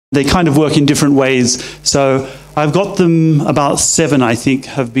They kind of work in different ways. So I've got them, about 7, I think,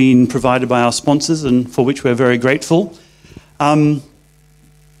 have been provided by our sponsors, and for which we're very grateful. The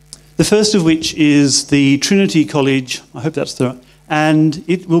first of which is the Trinity College, I hope that's the, and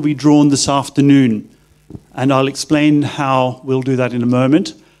it will be drawn this afternoon. And I'll explain how we'll do that in a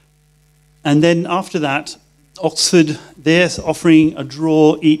moment. And then after that, Oxford, they're offering a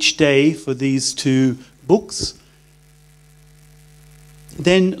draw each day for these 2 books.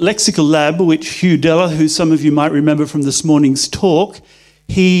 Then Lexical Lab, which Hugh Della, who some of you might remember from this morning's talk,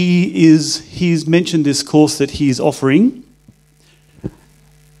 he's mentioned this course that he's offering.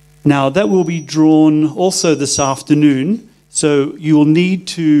 Now, that will be drawn also this afternoon, so you will need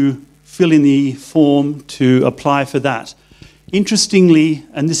to fill in the form to apply for that. Interestingly,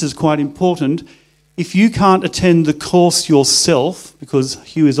 and this is quite important, if you can't attend the course yourself, because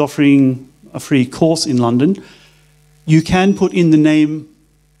Hugh is offering a free course in London, you can put in the name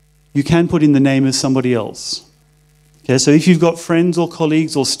of somebody else. Okay, so if you've got friends or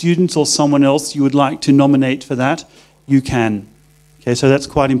colleagues or students or someone else you would like to nominate for that, you can. Okay, so that's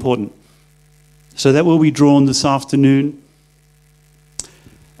quite important. So that will be drawn this afternoon.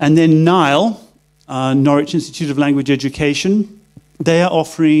 And then NILE, Norwich Institute of Language Education, they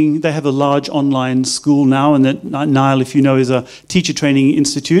have a large online school now, and that NILE, if you know, is a teacher training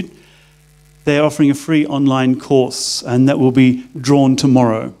institute. They're offering a free online course, and that will be drawn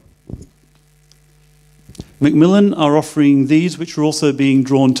tomorrow. Macmillan are offering these, which are also being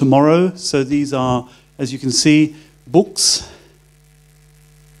drawn tomorrow. So these are, as you can see, books.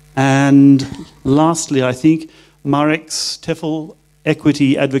 And lastly, I think, Marek's TEFL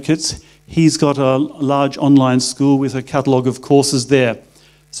Equity Advocates, he's got a large online school with a catalogue of courses there.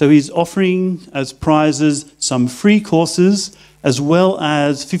 So he's offering as prizes some free courses, as well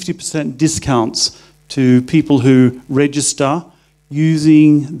as 50% discounts to people who register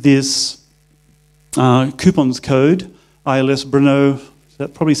using this coupons code, ILS Brno,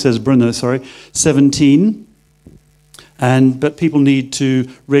 that probably says Brno, sorry, 17. But people need to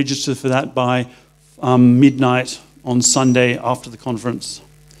register for that by midnight on Sunday after the conference.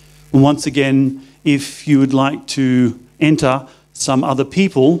 And once again, if you would like to enter some other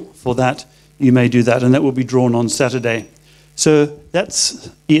people for that, you may do that, and that will be drawn on Saturday. So that's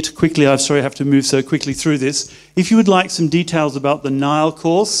it quickly. I'm sorry I have to move so quickly through this. If you would like some details about the NILE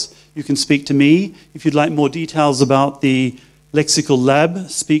course, you can speak to me. If you'd like more details about the Lexical Lab,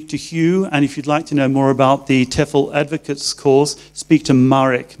 speak to Hugh. And if you'd like to know more about the TEFL Advocates course, speak to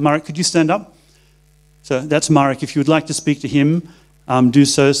Marek. Marek, could you stand up? So that's Marek. If you would like to speak to him, do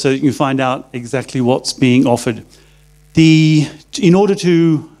so you can find out exactly what's being offered. In order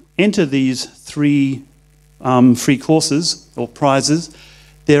to enter these 3 free courses or prizes,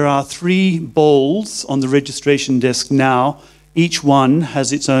 there are 3 bowls on the registration desk now. Each one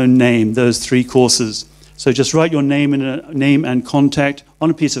has its own name, those 3 courses. So just write your name and contact on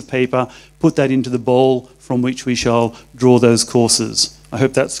a piece of paper, put that into the bowl from which we shall draw those courses. I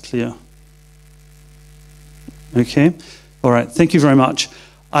hope that's clear. Okay, all right, thank you very much.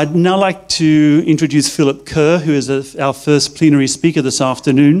 I'd now like to introduce Philip Kerr, who is our first plenary speaker this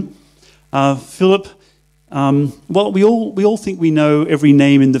afternoon. Philip, well, we all think we know every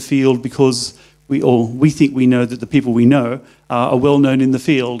name in the field because we think we know that the people we know are well known in the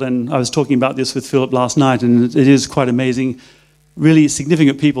field. And I was talking about this with Philip last night, and it is quite amazing. Really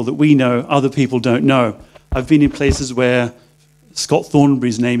significant people that we know, other people don't know. I've been in places where Scott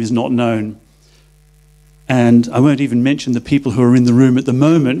Thornbury's name is not known. And I won't even mention the people who are in the room at the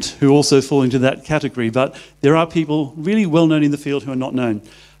moment who also fall into that category, but there are people really well known in the field who are not known.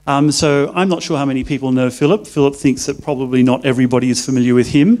 So I'm not sure how many people know Philip. Philip thinks that probably not everybody is familiar with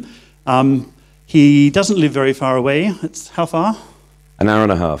him. He doesn't live very far away. It's how far? An hour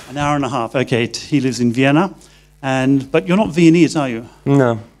and a half. An hour and a half, okay. He lives in Vienna. But you're not Viennese, are you?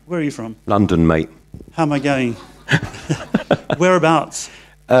 No. Where are you from? London, mate. How am I going? Whereabouts?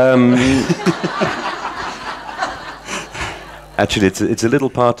 Actually, it's a little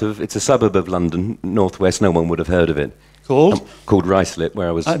part of, it's a suburb of London, northwest. No one would have heard of it. Called? Called Ruislip, where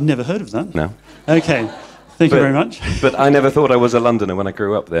I was. I've never heard of that. No. Okay. Thank you very much. But I never thought I was a Londoner when I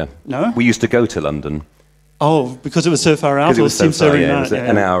grew up there. No? We used to go to London. Oh, because it was so far out? Because it was so far, yeah, it was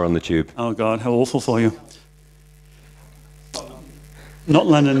an hour on the tube. Oh, God, how awful for you. Not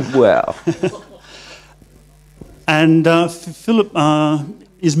London. Well. And Philip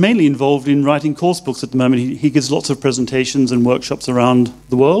is mainly involved in writing course books at the moment. He gives lots of presentations and workshops around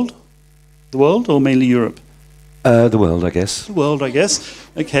the world. The world, or mainly Europe? The world, I guess. The world, I guess.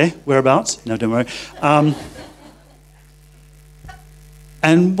 Okay, whereabouts? No, don't worry.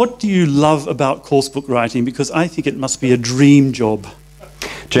 And what do you love about course book writing? Because I think it must be a dream job.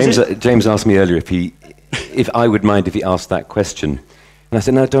 James asked me earlier if I would mind if he asked that question. And I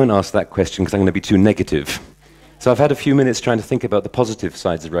said, no, don't ask that question because I'm going to be too negative. So I've had a few minutes trying to think about the positive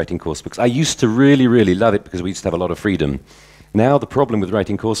sides of writing course books. I used to really, really love it because we used to have a lot of freedom. Now the problem with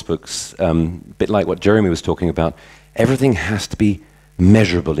writing course books, a bit like what Jeremy was talking about, everything has to be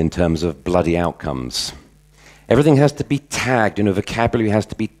measurable in terms of bloody outcomes. Everything has to be tagged, vocabulary has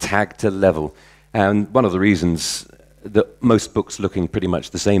to be tagged to level. And one of the reasons that most books looking pretty much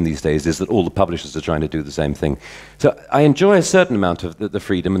the same these days is that all the publishers are trying to do the same thing. So I enjoy a certain amount of the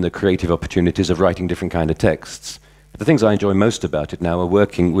freedom and the creative opportunities of writing different kind of texts. But the things I enjoy most about it now are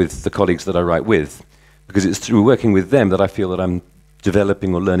working with the colleagues that I write with, because it's through working with them that I feel that I'm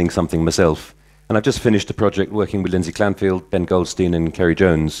developing or learning something myself. And I've just finished a project working with Lindsay Clanfield, Ben Goldstein and Kerry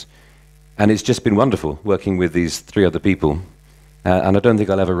Jones. And it's just been wonderful working with these 3 other people. And I don't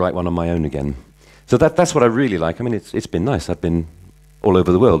think I'll ever write one on my own again. So that's what I really like. I mean, it's been nice. I've been all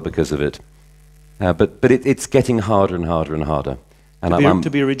over the world because of it. But it's getting harder and harder and harder. And to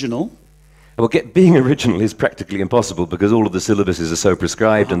be original? Well, being original is practically impossible because all of the syllabuses are so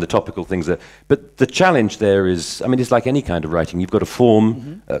prescribed and the topical things are... But the challenge there is, I mean, it's like any kind of writing. You've got a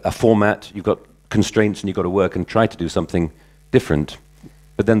form, a format, you've got constraints, and you've got to work and try to do something different.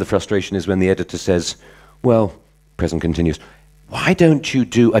 But then the frustration is when the editor says, well, present continuous, why don't you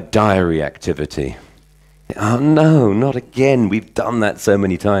do a diary activity? Oh, no, not again. We've done that so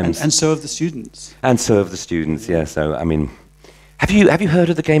many times. And so have the students. And so have the students, yeah. So, I mean, have you heard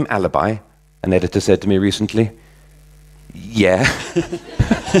of the game Alibi? An editor said to me recently. Yeah.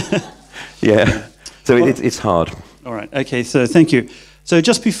 Yeah. So it's hard. All right. Okay, so thank you. So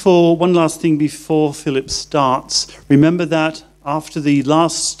just before, one last thing before Philip starts, remember that after the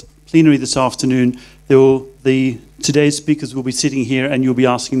last plenary this afternoon, today's speakers will be sitting here and you'll be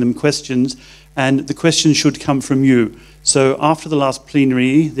asking them questions, and the questions should come from you. So after the last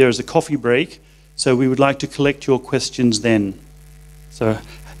plenary, there is a coffee break, so we would like to collect your questions then. So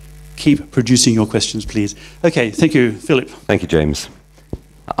keep producing your questions, please. Okay, thank you, Philip. Thank you, James.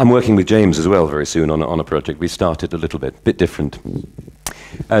 I'm working with James as well very soon on a project. We started a little bit different.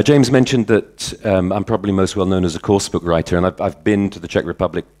 James mentioned that I'm probably most well known as a course book writer, and I've been to the Czech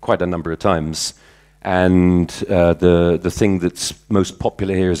Republic quite a number of times. And the thing that's most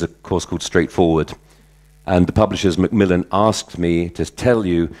popular here is a course called Straightforward. And the publishers, Macmillan, asked me to tell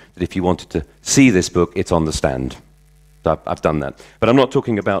you that if you wanted to see this book, it's on the stand. So I've done that. But I'm not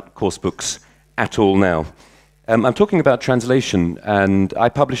talking about course books at all now. I'm talking about translation, and I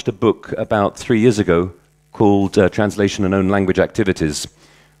published a book about 3 years ago called Translation and Own Language Activities,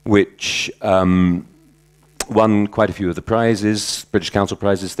 which won quite a few of the prizes, British Council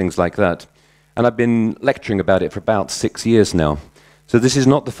prizes, things like that. And I've been lecturing about it for about 6 years now. So this is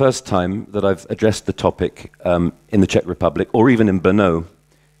not the first time that I've addressed the topic in the Czech Republic, or even in Brno.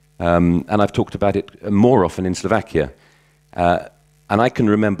 And I've talked about it more often in Slovakia. And I can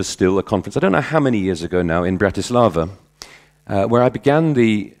remember still a conference, I don't know how many years ago now, in Bratislava, where I began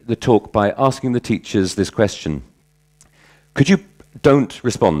the talk by asking the teachers this question. Don't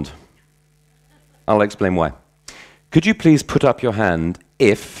respond. I'll explain why. Could you please put up your hand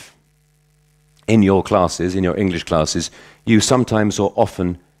if, in your classes, in your English classes, you sometimes or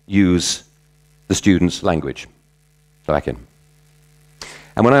often use the student's language, Slovakian?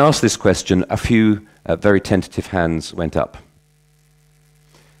 And when I asked this question, a few very tentative hands went up.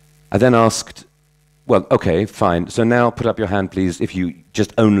 I then asked, well, okay, fine, so now put up your hand, please, if you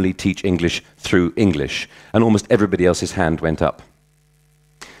just only teach English through English. And almost everybody else's hand went up.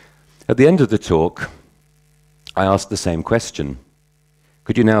 At the end of the talk, I asked the same question.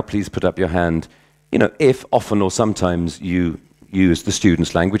 Could you now please put up your hand, if often or sometimes you use the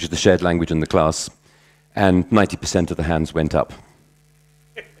student's language, the shared language in the class, and 90% of the hands went up.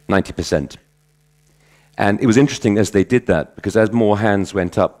 90%. And it was interesting as they did that, because as more hands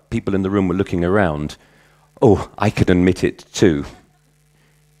went up, people in the room were looking around. Oh, I could admit it too.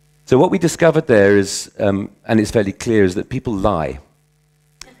 So what we discovered there is, and it's fairly clear, is that people lie.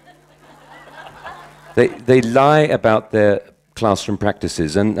 They lie about their classroom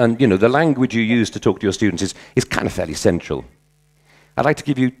practices, and the language you use to talk to your students is kind of fairly central. I'd like to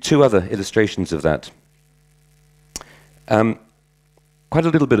give you 2 other illustrations of that. Quite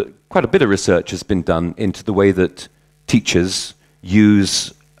a bit of research has been done into the way that teachers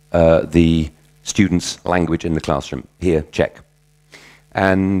use the students' language in the classroom, here, Czech.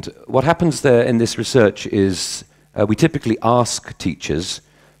 And what happens there in this research is we typically ask teachers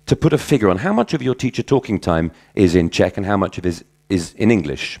to put a figure on how much of your teacher talking time is in Czech and how much of it is in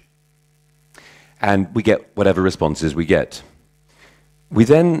English. And we get whatever responses we get. We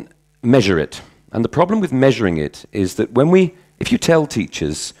then measure it. And the problem with measuring it is that when we If you tell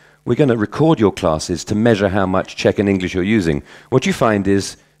teachers, we're going to record your classes to measure how much Czech and English you're using, what you find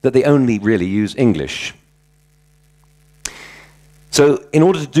is that they only really use English. So in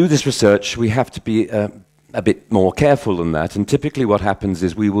order to do this research, we have to be a bit more careful than that, and typically what happens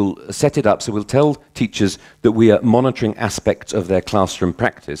is we will set it up so we'll tell teachers that we are monitoring aspects of their classroom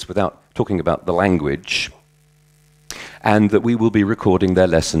practice without talking about the language, and that we will be recording their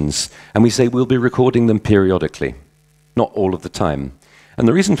lessons. And we say we'll be recording them periodically, not all of the time. And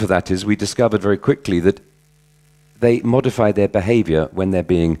the reason for that is we discovered very quickly that they modify their behavior when they're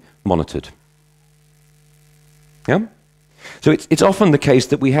being monitored. Yeah? So it's often the case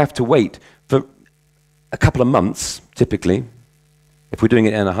that we have to wait for a couple of months, typically. If we're doing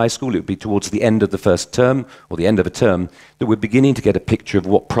it in a high school, it would be towards the end of the first term, or the end of a term, that we're beginning to get a picture of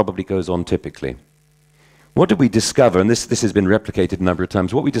what probably goes on typically. What did we discover, and this has been replicated a number of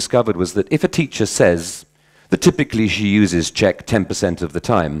times, what we discovered was that if a teacher says that typically she uses Czech 10% of the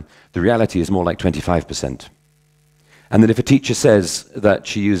time, the reality is more like 25%. And that if a teacher says that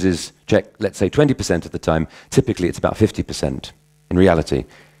she uses Czech, let's say 20% of the time, typically it's about 50% in reality.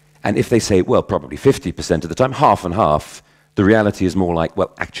 And if they say, well, probably 50% of the time, half and half, the reality is more like,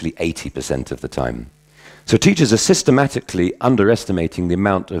 well, actually 80% of the time. So teachers are systematically underestimating the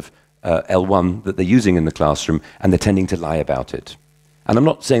amount of L1 that they're using in the classroom, and they're tending to lie about it. And I'm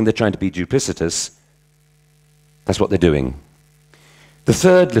not saying they're trying to be duplicitous. That's what they're doing. The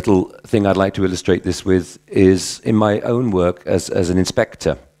third little thing I'd like to illustrate this with is in my own work as an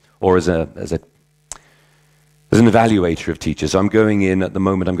inspector, or as an evaluator of teachers. I'm going in, at the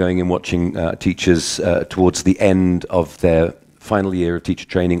moment, I'm going in watching teachers towards the end of their final year of teacher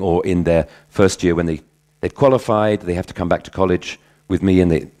training, or in their first year when they've qualified, they have to come back to college with me,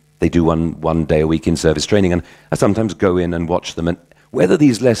 and they do one day a week in service training, and I sometimes go in and watch them, and whether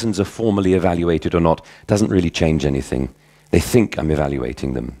these lessons are formally evaluated or not doesn't really change anything. They think I'm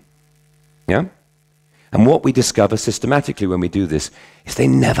evaluating them. Yeah? And what we discover systematically when we do this is they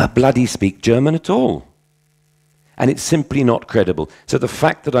never bloody speak German at all. And it's simply not credible. So the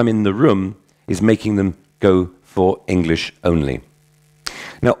fact that I'm in the room is making them go for English only.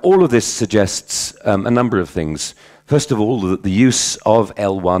 Now, all of this suggests a number of things. First of all, that the use of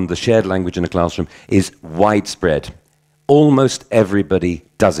L1, the shared language in a classroom, is widespread. Almost everybody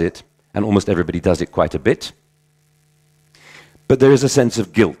does it, and almost everybody does it quite a bit. But there is a sense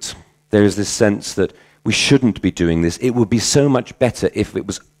of guilt. There is this sense that we shouldn't be doing this. It would be so much better if it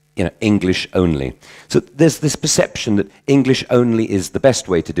was, English only. So there's this perception that English only is the best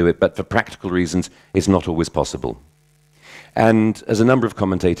way to do it, but for practical reasons, it's not always possible. And as a number of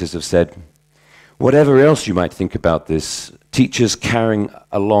commentators have said, whatever else you might think about this, teachers carrying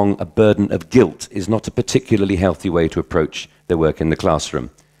along a burden of guilt is not a particularly healthy way to approach their work in the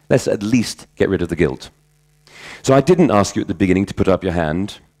classroom. Let's at least get rid of the guilt. So I didn't ask you at the beginning to put up your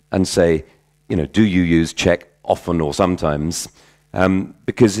hand and say, do you use Czech often or sometimes?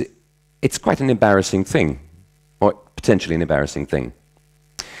 Because it's quite an embarrassing thing, or potentially an embarrassing thing.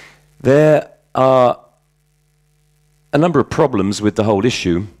 There are a number of problems with the whole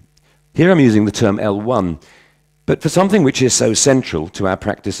issue. Here I'm using the term L1, but for something which is so central to our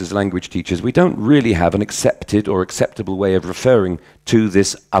practice as language teachers, we don't really have an accepted or acceptable way of referring to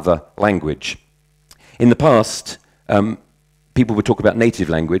this other language. In the past, people would talk about native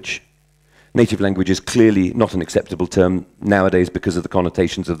language. Native language is clearly not an acceptable term nowadays because of the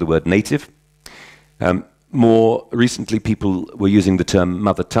connotations of the word native. More recently, people were using the term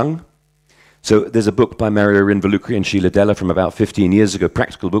mother tongue. So there's a book by Mario Rinvolucri and Sheila Della from about 15 years ago,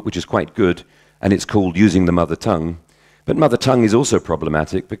 practical book, which is quite good, and it's called Using the Mother Tongue. But mother tongue is also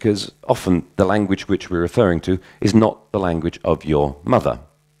problematic because often the language which we're referring to is not the language of your mother.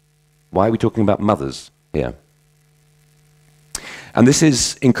 Why are we talking about mothers here? And this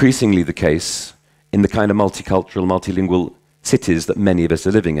is increasingly the case in the kind of multicultural, multilingual cities that many of us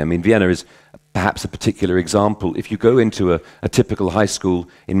are living in. I mean, Vienna is perhaps a particular example. If you go into a typical high school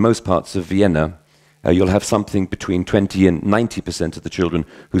in most parts of Vienna, you'll have something between 20 and 90% of the children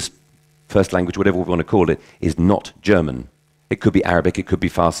whose first language, whatever we want to call it, is not German. It could be Arabic, it could be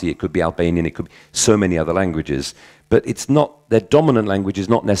Farsi, it could be Albanian, it could be so many other languages. But it's not, their dominant language is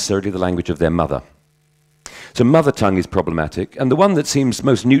not necessarily the language of their mother. So mother tongue is problematic, and the one that seems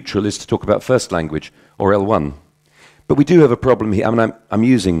most neutral is to talk about first language, or L1. But we do have a problem here. I mean, I'm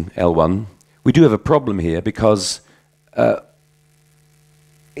using L1. We do have a problem here because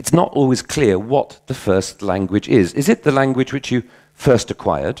it's not always clear what the first language is. Is it the language which you first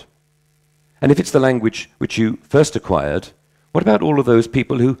acquired? And if it's the language which you first acquired, what about all of those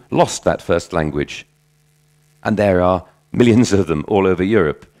people who lost that first language? And there are millions of them all over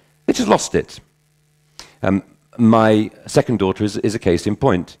Europe. They just lost it. my second daughter is a case in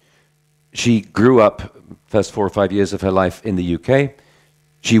point. She grew up, first 4 or 5 years of her life in the UK.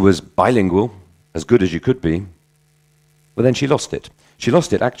 She was bilingual, as good as you could be, but then she lost it. She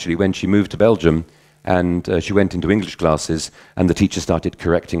lost it actually when she moved to Belgium and she went into English classes and the teacher started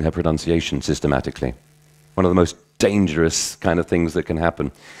correcting her pronunciation systematically. One of the most dangerous kind of things that can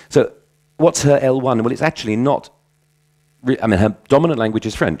happen. So what's her L1? Well, it's actually not, I mean, her dominant language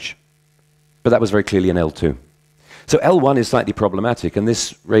is French, but that was very clearly an L2. So L1 is slightly problematic, and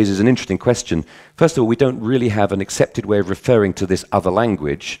this raises an interesting question. First of all, we don't really have an accepted way of referring to this other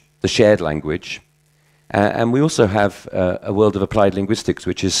language, the shared language. And we also have a world of applied linguistics,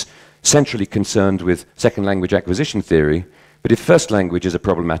 which is centrally concerned with second language acquisition theory. But if first language is a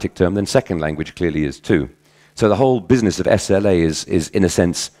problematic term, then second language clearly is too. So the whole business of SLA is in a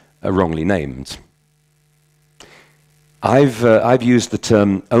sense, wrongly named. I've used the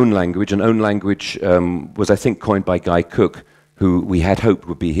term own language, and own language was, I think, coined by Guy Cook, who we had hoped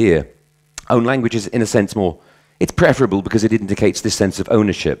would be here. Own language is, in a sense, more, it's preferable because it indicates this sense of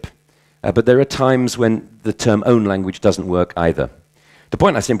ownership. But there are times when the term own language doesn't work either. The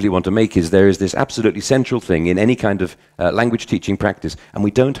point I simply want to make is there is this absolutely central thing in any kind of language teaching practice, and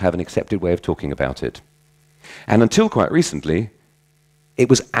we don't have an accepted way of talking about it. And until quite recently, it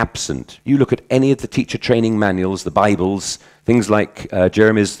was absent. You look at any of the teacher training manuals, the Bibles, things like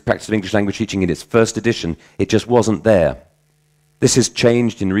Jeremy's Practice of English Language Teaching in its first edition, it just wasn't there. This has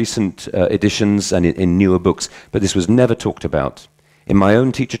changed in recent editions and in newer books, but this was never talked about. In my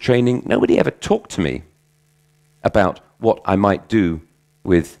own teacher training, nobody ever talked to me about what I might do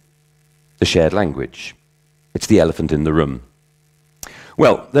with the shared language. It's the elephant in the room.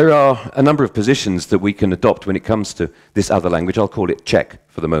 Well, there are a number of positions that we can adopt when it comes to this other language. I'll call it Czech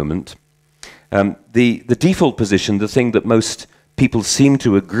for the moment. The default position, the thing that most people seem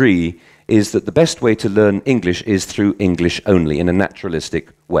to agree, is that the best way to learn English is through English only, in a naturalistic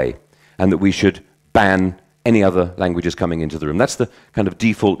way, and that we should ban any other languages coming into the room. That's the kind of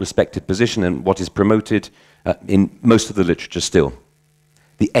default respected position and what is promoted in most of the literature still.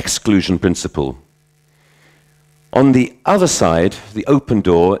 The exclusion principle. On the other side, the open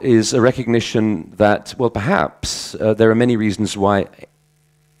door, is a recognition that, well, perhaps there are many reasons why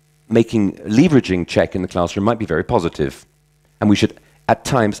leveraging Czech in the classroom might be very positive. And we should, at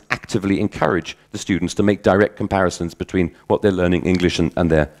times, actively encourage the students to make direct comparisons between what they're learning English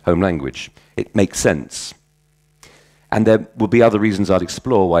and their home language. It makes sense. And there will be other reasons I'll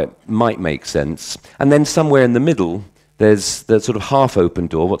explore why it might make sense. And then somewhere in the middle, there's the sort of half-open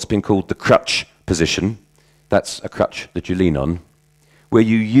door, what's been called the crutch position. That's a crutch that you lean on, where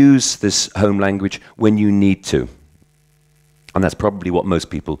you use this home language when you need to. And that's probably what most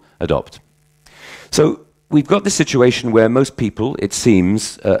people adopt. So we've got this situation where most people, it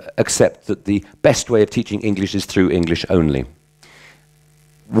seems, accept that the best way of teaching English is through English only.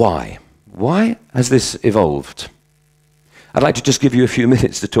 Why? Why has this evolved? I'd like to just give you a few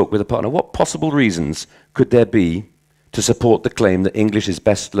minutes to talk with a partner. What possible reasons could there be to support the claim that English is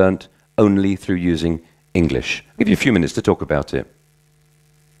best learnt only through using English? I'll give you a few minutes to talk about it.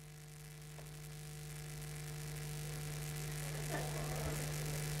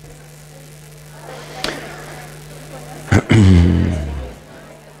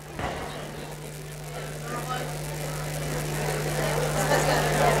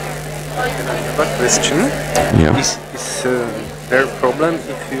 Question. Yeah. Is there a problem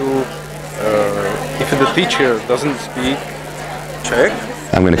if the teacher doesn't speak Czech?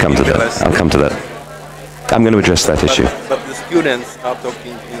 I'm going to come to that. I'll come to that. I'm going to address that issue. But the students are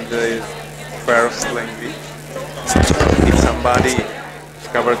talking in the first language. It's not a problem. If somebody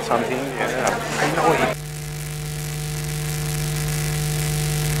discovered something, yeah, I know it.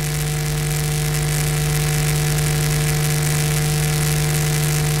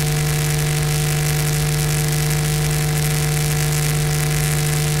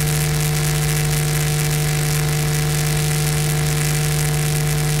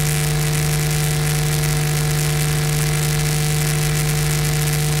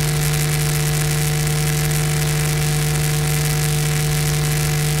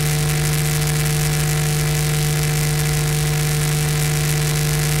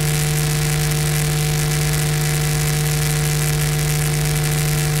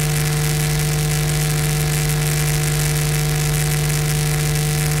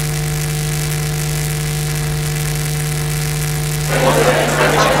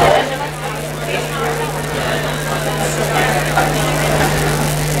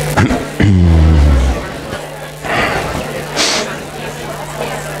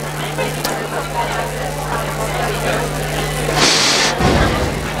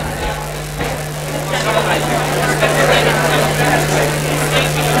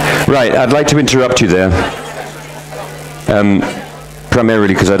 Right, I'd like to interrupt you there.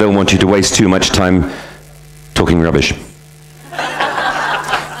 Primarily because I don't want you to waste too much time talking rubbish.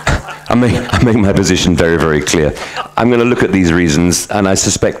 I make my position very, very clear. I'm going to look at these reasons, and I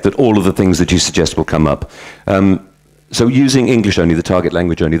suspect that all of the things that you suggest will come up. So using English only, the target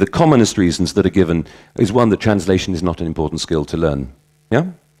language only, the commonest reasons that are given is one, that translation is not an important skill to learn. Yeah?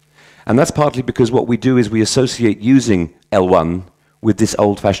 And that's partly because what we do is we associate using L1 with this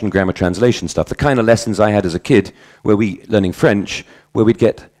old-fashioned grammar translation stuff. The kind of lessons I had as a kid, learning French, where we'd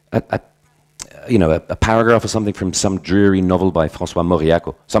get a paragraph or something from some dreary novel by François Mauriac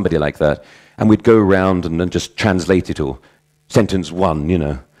or somebody like that, and we'd go around and then just translate it, or sentence 1,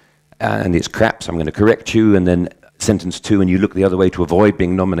 and it's crap, so I'm going to correct you, and then sentence 2, and you look the other way to avoid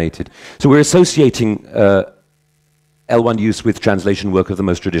being nominated. So we're associating L1 use with translation work of the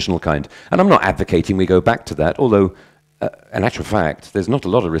most traditional kind. And I'm not advocating we go back to that, although, in actual fact, there's not a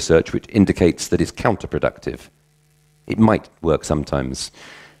lot of research which indicates that it's counterproductive. It might work sometimes.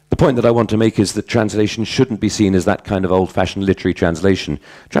 The point that I want to make is that translation shouldn't be seen as that kind of old-fashioned literary translation.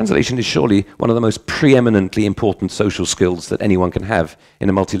 Translation is surely one of the most preeminently important social skills that anyone can have in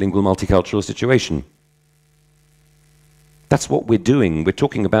a multilingual, multicultural situation. That's what we're doing. We're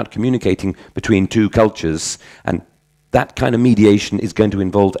talking about communicating between two cultures, and that kind of mediation is going to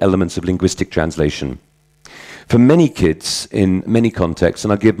involve elements of linguistic translation. For many kids, in many contexts,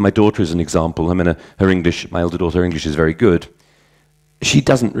 and I'll give my daughter as an example, my elder daughter, her English is very good. She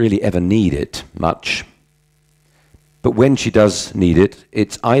doesn't really ever need it much. But when she does need it,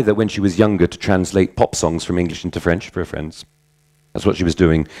 it's either when she was younger to translate pop songs from English into French for her friends. That's what she was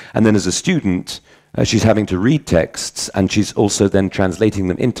doing. And then as a student, she's having to read texts, and she's also then translating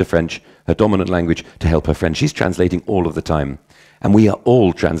them into French, her dominant language, to help her friends. She's translating all of the time. And we are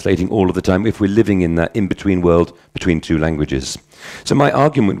all translating all of the time if we're living in that in-between world between two languages. So my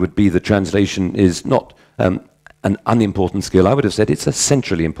argument would be that translation is not an unimportant skill. I would have said it's a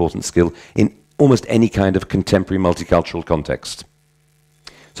centrally important skill in almost any kind of contemporary multicultural context.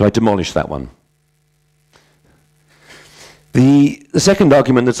 So I demolish that one. The second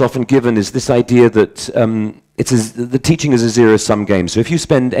argument that's often given is this idea that the teaching is a zero-sum game. So if you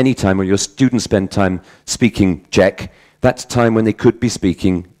spend any time, or your students spend time speaking Czech, that's time when they could be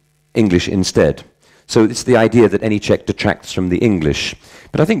speaking English instead. So it's the idea that any Czech detracts from the English.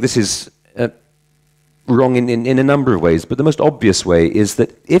 But I think this is wrong in a number of ways. But the most obvious way is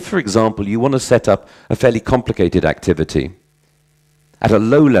that if, for example, you want to set up a fairly complicated activity at a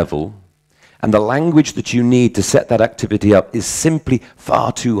low level, and the language that you need to set that activity up is simply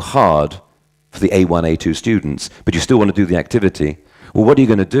far too hard for the A1, A2 students, but you still want to do the activity, well, what are you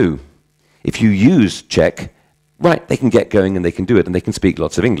going to do? If you use Czech, right, they can get going and they can do it and they can speak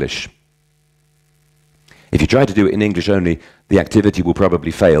lots of English. If you try to do it in English only, the activity will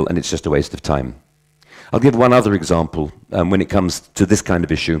probably fail and it's just a waste of time. I'll give one other example when it comes to this kind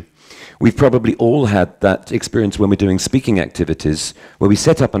of issue. We've probably all had that experience when we're doing speaking activities, where we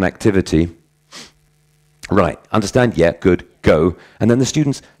set up an activity, right, understand, yeah, good, go, and then the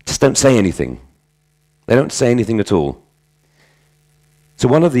students just don't say anything. They don't say anything at all. So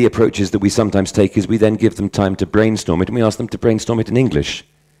one of the approaches that we sometimes take is we then give them time to brainstorm it, and we ask them to brainstorm it in English,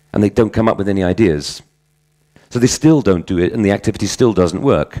 and they don't come up with any ideas. So they still don't do it, and the activity still doesn't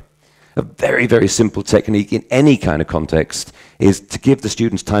work. A very, very simple technique in any kind of context is to give the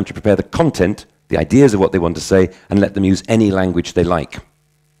students time to prepare the content, the ideas of what they want to say, and let them use any language they like.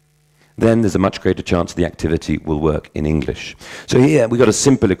 Then there's a much greater chance the activity will work in English. So here we've got a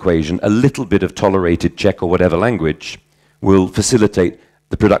simple equation. A little bit of tolerated Czech or whatever language will facilitate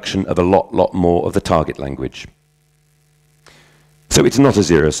the production of a lot more of the target language. So it's not a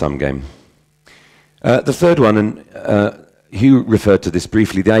zero-sum game. The third one, and Hugh referred to this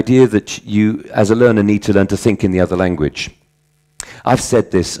briefly, the idea that you, as a learner, need to learn to think in the other language. I've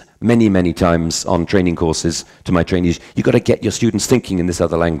said this many, many times on training courses to my trainees. You've got to get your students thinking in this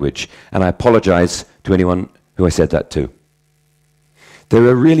other language. And I apologize to anyone who I said that to. There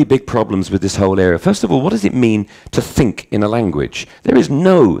are really big problems with this whole area. First of all, what does it mean to think in a language? There is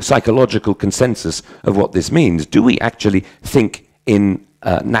no psychological consensus of what this means. Do we actually think in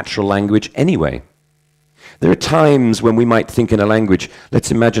natural language anyway? There are times when we might think in a language.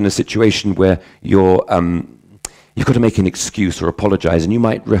 Let's imagine a situation where you've got to make an excuse or apologize, and you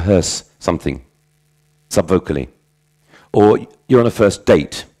might rehearse something subvocally. Or you're on a first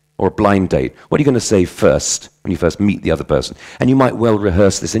date or a blind date. What are you going to say first when you first meet the other person? And you might well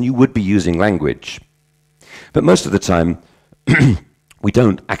rehearse this, and you would be using language. But most of the time, we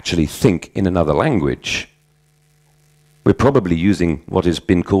don't actually think in another language. We're probably using what has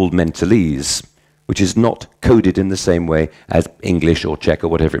been called mentalese, which is not coded in the same way as English or Czech or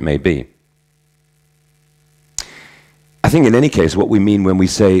whatever it may be. I think in any case, what we mean when we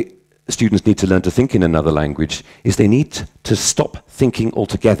say students need to learn to think in another language is they need to stop thinking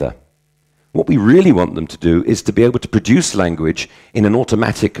altogether. What we really want them to do is to be able to produce language in an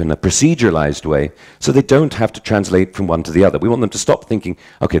automatic and a proceduralized way so they don't have to translate from one to the other. We want them to stop thinking,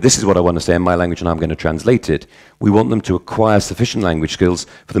 okay, this is what I want to say in my language and I'm going to translate it. We want them to acquire sufficient language skills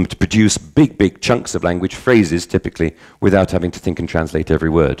for them to produce big chunks of language, phrases typically, without having to think and translate every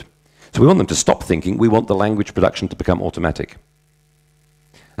word. So we want them to stop thinking. We want the language production to become automatic.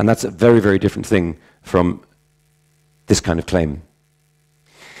 And that's a very, very different thing from this kind of claim.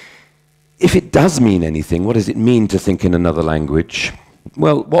 If it does mean anything, what does it mean to think in another language?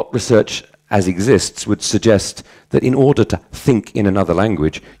 Well, what research as exists would suggest that in order to think in another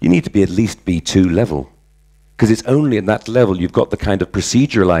language, you need to be at least B2 level. Because it's only at that level you've got the kind of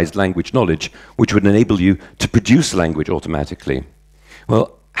proceduralized language knowledge which would enable you to produce language automatically.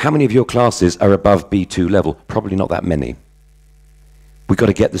 Well, how many of your classes are above B2 level? Probably not that many. We've got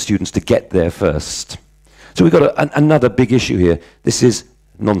to get the students to get there first. So we've got another big issue here. This is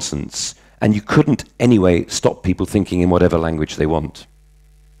nonsense. And you couldn't anyway stop people thinking in whatever language they want.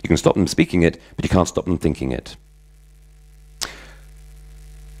 You can stop them speaking it, but you can't stop them thinking it.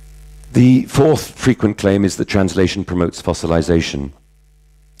 The fourth frequent claim is that translation promotes fossilization.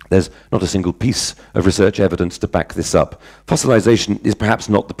 There's not a single piece of research evidence to back this up. Fossilization is perhaps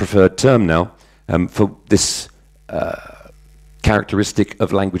not the preferred term now for this characteristic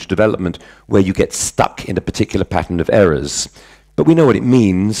of language development where you get stuck in a particular pattern of errors. But we know what it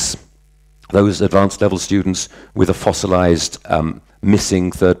means. Those advanced level students with a fossilized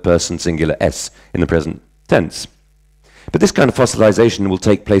missing third person singular S in the present tense. But this kind of fossilization will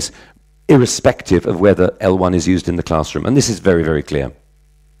take place irrespective of whether L1 is used in the classroom, and this is very, very clear.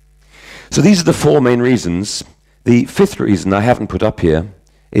 So these are the four main reasons. The fifth reason I haven't put up here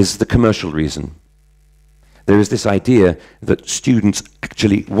is the commercial reason. There is this idea that students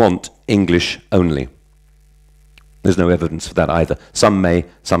actually want English only. There's no evidence for that either. Some may,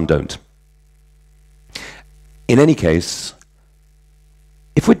 some don't. In any case,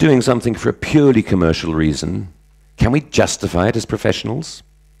 if we're doing something for a purely commercial reason, can we justify it as professionals?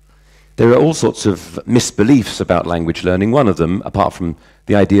 There are all sorts of misbeliefs about language learning. One of them, apart from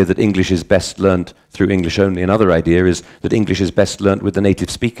the idea that English is best learned through English only, another idea is that English is best learned with the native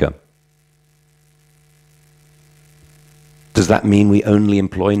speaker. Does that mean we only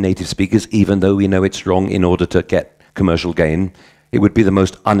employ native speakers even though we know it's wrong in order to get commercial gain? It would be the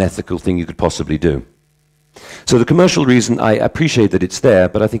most unethical thing you could possibly do. So the commercial reason, I appreciate that it's there,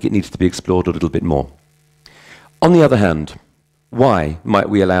 but I think it needs to be explored a little bit more. On the other hand, why might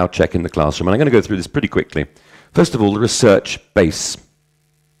we allow Czech in the classroom? And I'm going to go through this pretty quickly. First of all, the research base.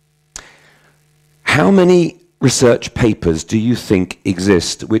 How many research papers do you think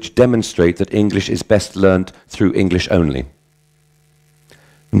exist which demonstrate that English is best learned through English only?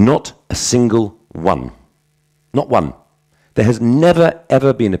 Not a single one. Not one. There has never,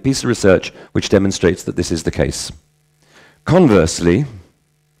 ever been a piece of research which demonstrates that this is the case. Conversely,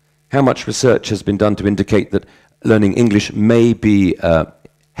 how much research has been done to indicate that learning English may be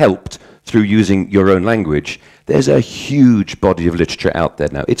helped through using your own language? There's a huge body of literature out there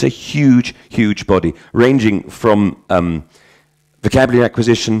now. It's a huge, huge body, ranging from vocabulary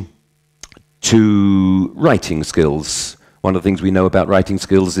acquisition to writing skills. One of the things we know about writing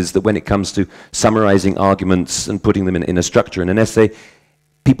skills is that when it comes to summarizing arguments and putting them in a structure in an essay,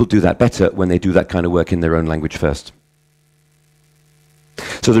 people do that better when they do that kind of work in their own language first.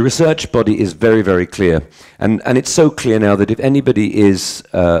 So the research body is very, very clear. And it's so clear now that if anybody is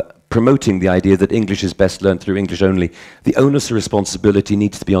promoting the idea that English is best learned through English only, the onus of responsibility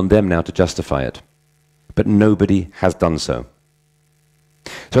needs to be on them now to justify it. But nobody has done so.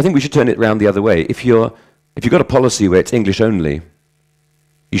 So I think we should turn it around the other way. If you've got a policy where it's English only,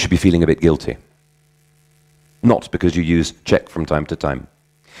 you should be feeling a bit guilty. Not because you use Czech from time to time.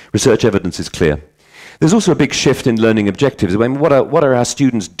 Research evidence is clear. There's also a big shift in learning objectives. I mean, what are our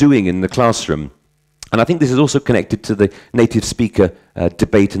students doing in the classroom? And I think this is also connected to the native speaker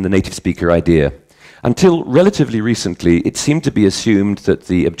debate and the native speaker idea. Until relatively recently, it seemed to be assumed that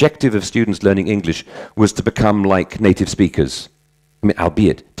the objective of students learning English was to become like native speakers. I mean,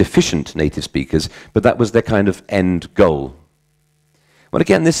 albeit deficient native speakers, but that was their kind of end goal. Well,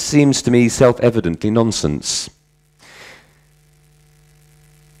 again, this seems to me self-evidently nonsense.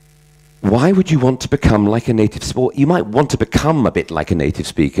 Why would you want to become like a native speaker? You might want to become a bit like a native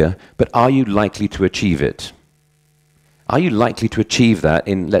speaker, but are you likely to achieve it? Are you likely to achieve that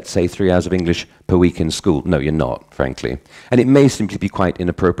in, let's say, 3 hours of English per week in school? No, you're not, frankly. And it may simply be quite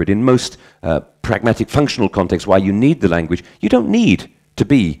inappropriate. In most pragmatic functional contexts, why you need the language, you don't need to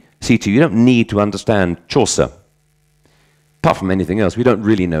be C2. You don't need to understand Chaucer. Apart from anything else, we don't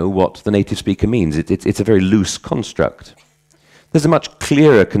really know what the native speaker means. It's a very loose construct. There's a much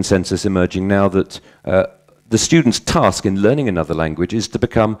clearer consensus emerging now that the student's task in learning another language is to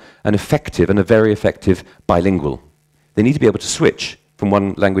become an effective and a very effective bilingual. They need to be able to switch from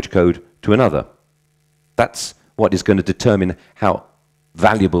one language code to another. That's what is going to determine how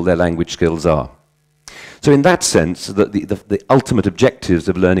valuable their language skills are. So in that sense, the ultimate objectives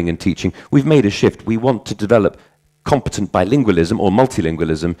of learning and teaching, we've made a shift. We want to develop competent bilingualism or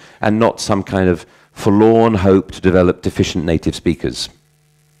multilingualism and not some kind of forlorn hope to develop deficient native speakers,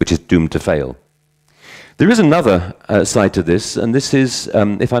 which is doomed to fail. There is another side to this, and this is,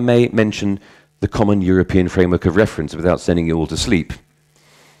 if I may mention, the Common European Framework of Reference without sending you all to sleep.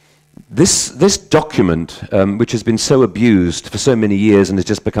 This document, which has been so abused for so many years and has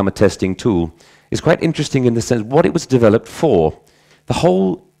just become a testing tool, is quite interesting in the sense what it was developed for. The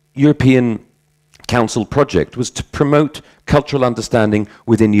whole European Council project was to promote cultural understanding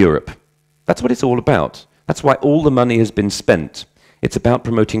within Europe. That's what it's all about. That's why all the money has been spent. It's about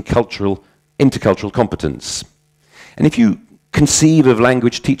promoting intercultural competence. And if you conceive of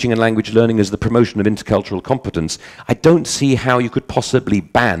language teaching and language learning as the promotion of intercultural competence, I don't see how you could possibly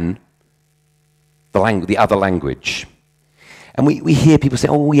ban the other language. And we hear people say,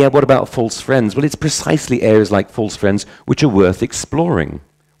 oh yeah, what about false friends? Well, it's precisely areas like false friends which are worth exploring.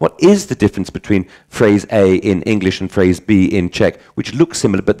 What is the difference between phrase A in English and phrase B in Czech, which look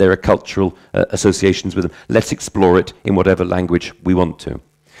similar, but there are cultural associations with them? Let's explore it in whatever language we want to.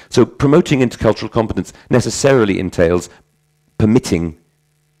 So promoting intercultural competence necessarily entails permitting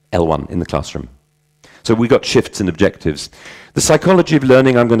L1 in the classroom. So we got shifts and objectives. The psychology of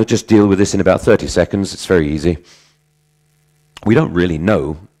learning, I'm going to just deal with this in about 30 seconds. It's very easy. We don't really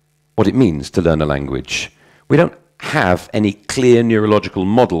know what it means to learn a language. We don't have any clear neurological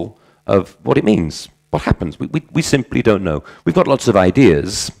model of what it means, what happens. We simply don't know. We've got lots of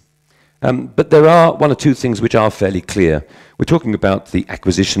ideas, but there are one or two things which are fairly clear. We're talking about the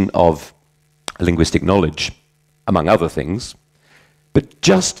acquisition of linguistic knowledge, among other things. But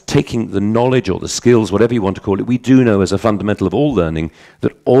just taking the knowledge or the skills, whatever you want to call it, we do know as a fundamental of all learning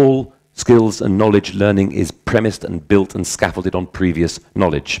that all skills and knowledge learning is premised and built and scaffolded on previous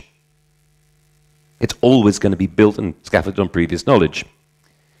knowledge. It's always going to be built and scaffolded on previous knowledge.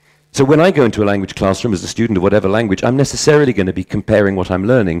 So when I go into a language classroom as a student of whatever language, I'm necessarily going to be comparing what I'm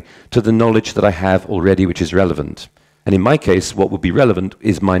learning to the knowledge that I have already, which is relevant. And in my case, what would be relevant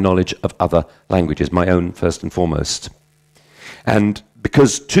is my knowledge of other languages, my own first and foremost. And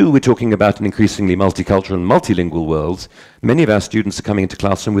because, too, we're talking about an increasingly multicultural and multilingual world, many of our students are coming into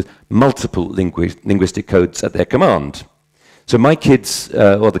classroom with multiple linguistic codes at their command. So my kids,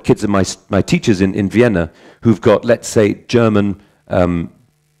 or the kids of my teachers in Vienna, who've got, let's say, German,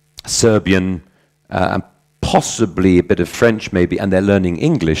 Serbian, and possibly a bit of French maybe, and they're learning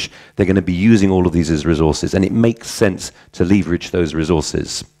English, they're going to be using all of these as resources, and it makes sense to leverage those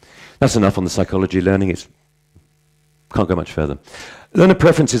resources. That's enough on the psychology learning. Can't go much further. Learner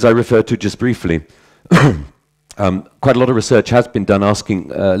preferences I referred to just briefly. Quite a lot of research has been done asking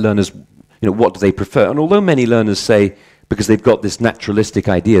learners, what do they prefer? And although many learners say, because they've got this naturalistic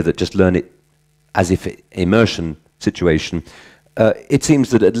idea that just learn it as if immersion situation, it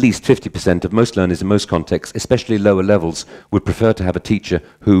seems that at least 50% of most learners in most contexts, especially lower levels, would prefer to have a teacher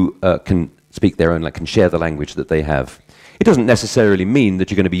who can speak their own, can share the language that they have. It doesn't necessarily mean that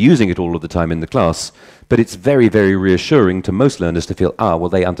you're going to be using it all of the time in the class, but it's very, very reassuring to most learners to feel, well,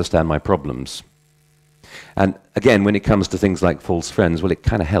 they understand my problems. And again, when it comes to things like false friends, well, it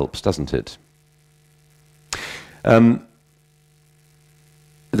kind of helps, doesn't it? There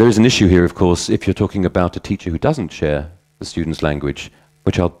is an issue here, of course, if you're talking about a teacher who doesn't share the student's language,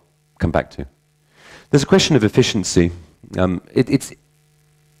 which I'll come back to. There's a question of efficiency. It's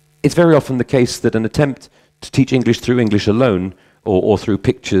very often the case that an attempt to teach English through English alone, or through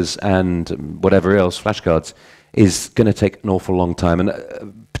pictures and whatever else, flashcards, is going to take an awful long time. And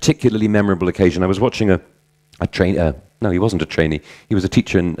a particularly memorable occasion, I was watching a trainee, no, he wasn't a trainee, he was a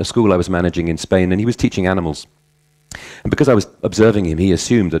teacher in a school I was managing in Spain, and he was teaching animals. And because I was observing him, he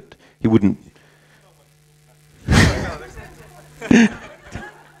assumed that he wouldn't...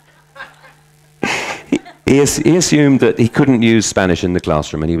 he assumed that he couldn't use Spanish in the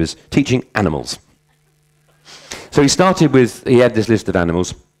classroom, and he was teaching animals. So he started with, he had this list of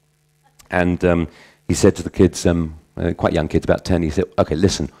animals, and he said to the kids, quite young kids, about 10, he said, okay,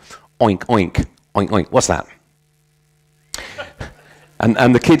 listen, oink, oink, oink, oink, what's that?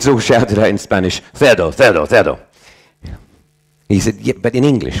 And the kids all shouted out in Spanish, cerdo, cerdo, cerdo. He said, yeah, but in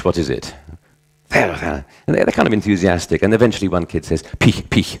English, what is it? Cerdo, cerdo. And they're kind of enthusiastic. And eventually one kid says, pig,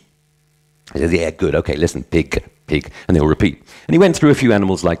 pig. He says, yeah, good, okay, listen, pig, pig. And they all repeat. And he went through a few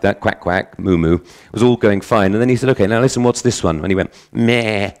animals like that, quack, quack, moo, moo. It was all going fine. And then he said, okay, now listen, what's this one? And he went,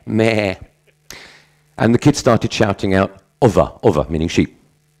 meh, meh. And the kids started shouting out, ova, ova, meaning sheep.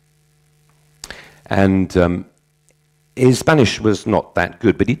 And his Spanish was not that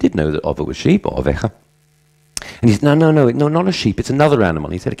good, but he did know that ova was sheep, or oveja. And he said, no, not a sheep, it's another animal.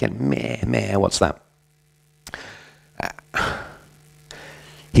 And he said again, meh, meh, what's that?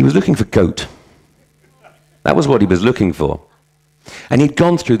 He was looking for goat. That was what he was looking for. And he'd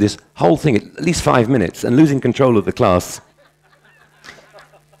gone through this whole thing, at least 5 minutes, and losing control of the class,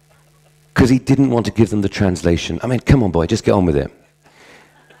 because he didn't want to give them the translation. I mean, come on, boy, just get on with it.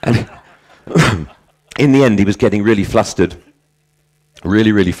 And in the end, he was getting really flustered,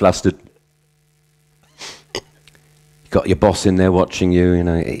 really, really flustered. You got your boss in there watching you, you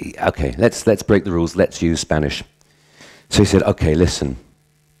know. Okay, let's break the rules. Let's use Spanish. So he said, okay, listen.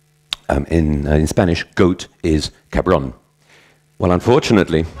 In Spanish, goat is cabrón. Well,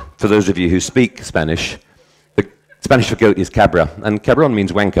 unfortunately, for those of you who speak Spanish, the Spanish for goat is cabra, and cabrón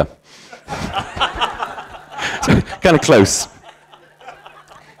means wanker. So, kind of close.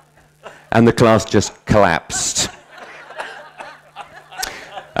 And the class just collapsed.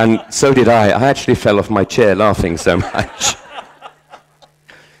 And so did I. I actually fell off my chair laughing so much.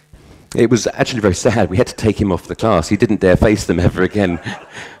 It was actually very sad. We had to take him off the class. He didn't dare face them ever again,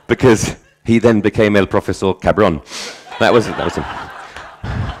 because he then became El Profesor Cabrón. That was him.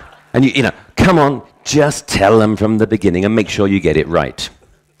 And you know, come on, just tell them from the beginning and make sure you get it right.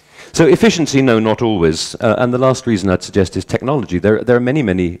 So efficiency, no, not always. And the last reason I'd suggest is technology. There are many,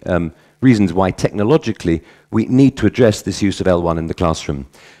 many reasons why technologically we need to address this use of L1 in the classroom.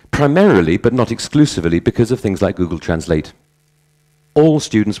 Primarily, but not exclusively, because of things like Google Translate. All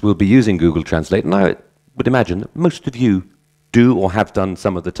students will be using Google Translate, and I would imagine that most of you do or have done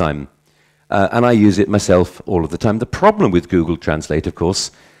some of the time. And I use it myself all of the time. The problem with Google Translate, of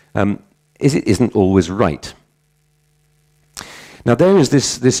course, is it isn't always right. Now, there is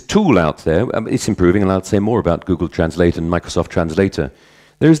this tool out there. It's improving, and I'll say more about Google Translate and Microsoft Translator.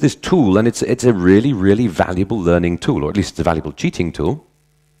 There is this tool, and it's a really, really valuable learning tool, or at least it's a valuable cheating tool.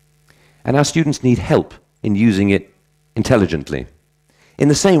 And our students need help in using it intelligently. In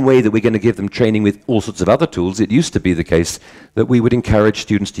the same way that we're going to give them training with all sorts of other tools, it used to be the case that we would encourage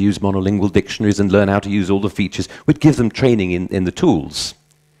students to use monolingual dictionaries and learn how to use all the features. We'd give them training in the tools.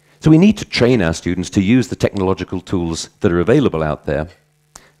 So we need to train our students to use the technological tools that are available out there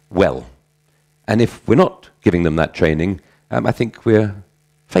well. And if we're not giving them that training, I think we're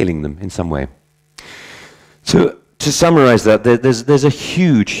failing them in some way. So to summarize that, there's a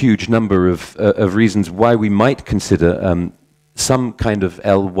huge, huge number of reasons why we might consider some kind of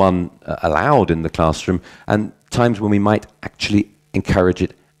L1 allowed in the classroom, and times when we might actually encourage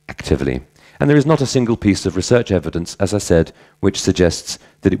it actively. And there is not a single piece of research evidence, as I said, which suggests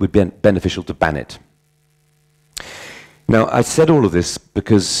that it would be beneficial to ban it. Now, I said all of this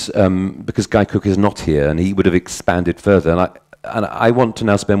because Guy Cook is not here, and he would have expanded further. And I want to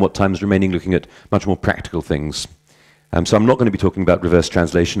now spend what time is remaining looking at much more practical things. So I'm not going to be talking about reverse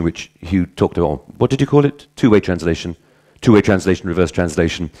translation, which Hugh talked about. What did you call it? Two-way translation. Two-way translation, reverse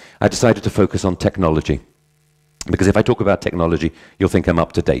translation. I decided to focus on technology. Because if I talk about technology, you'll think I'm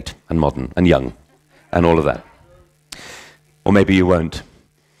up to date and modern and young and all of that. Or maybe you won't.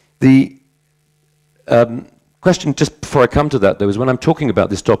 The question, just before I come to that, though, is when I'm talking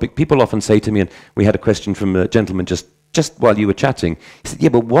about this topic, people often say to me, and we had a question from a gentleman just while you were chatting, he said, yeah,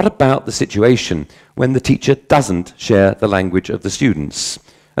 but what about the situation when the teacher doesn't share the language of the students?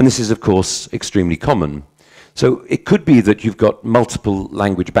 And this is, of course, extremely common. So it could be that you've got multiple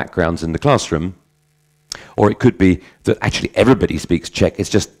language backgrounds in the classroom, or it could be that actually everybody speaks Czech, it's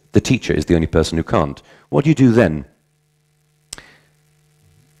just the teacher is the only person who can't. What do you do then?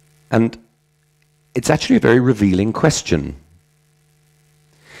 And it's actually a very revealing question.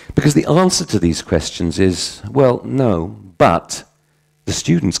 Because the answer to these questions is, well, no, but the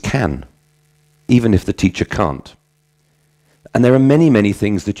students can, even if the teacher can't. And there are many, many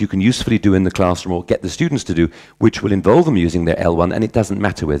things that you can usefully do in the classroom or get the students to do which will involve them using their L1, and it doesn't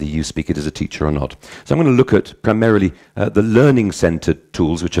matter whether you speak it as a teacher or not. So I'm going to look at primarily the learning-centered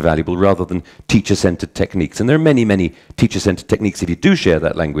tools which are valuable rather than teacher-centered techniques. And there are many, many teacher-centered techniques if you do share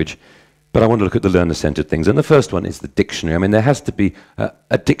that language, but I want to look at the learner-centered things. And the first one is the dictionary. I mean, there has to be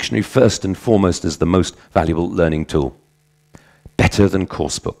a dictionary first and foremost as the most valuable learning tool. Better than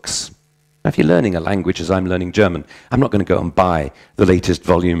course books. Now, if you're learning a language, as I'm learning German, I'm not going to go and buy the latest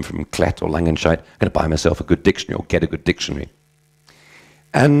volume from Klett or Langenscheidt. I'm going to buy myself a good dictionary or get a good dictionary.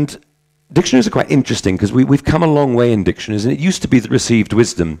 And dictionaries are quite interesting because we've come a long way in dictionaries, and it used to be the received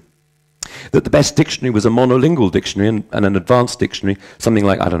wisdom that the best dictionary was a monolingual dictionary and an advanced dictionary, something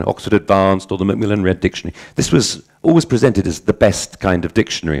like, I don't know, Oxford Advanced or the Macmillan Red Dictionary. This was always presented as the best kind of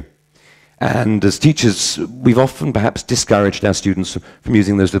dictionary. And as teachers, we've often perhaps discouraged our students from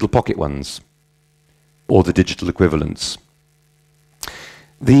using those little pocket ones or the digital equivalents.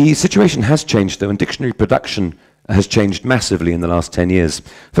 The situation has changed, though, and dictionary production has changed massively in the last 10 years.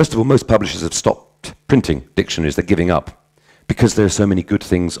 First of all, most publishers have stopped printing dictionaries. They're giving up because there are so many good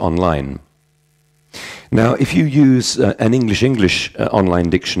things online. Now, if you use an English online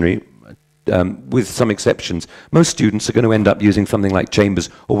dictionary, with some exceptions, most students are going to end up using something like Chambers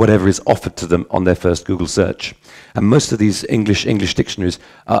or whatever is offered to them on their first Google search. And most of these English dictionaries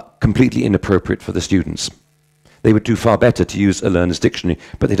are completely inappropriate for the students. They would do far better to use a learner's dictionary,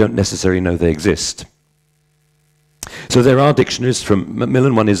 but they don't necessarily know they exist. So there are dictionaries from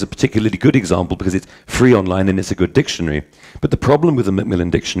Macmillan. One is a particularly good example because it's free online and it's a good dictionary. But the problem with the Macmillan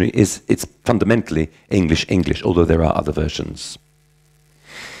dictionary is it's fundamentally English, although there are other versions.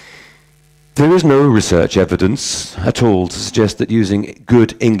 There is no research evidence at all to suggest that using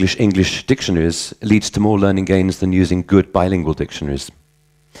good English dictionaries leads to more learning gains than using good bilingual dictionaries.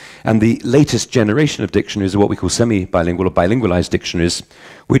 And the latest generation of dictionaries are what we call semi-bilingual or bilingualized dictionaries,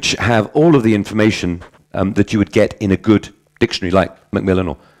 which have all of the information that you would get in a good dictionary like Macmillan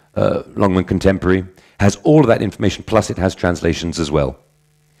or Longman Contemporary, has all of that information, plus it has translations as well.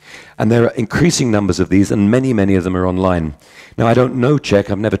 And there are increasing numbers of these, and many of them are online. Now, I don't know Czech,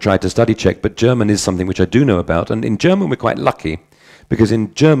 I've never tried to study Czech, but German is something which I do know about. And in German, we're quite lucky, because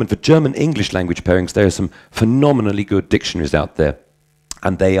in German, for German English language pairings, there are some phenomenally good dictionaries out there.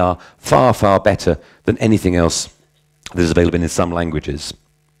 And they are far better than anything else that is available in some languages.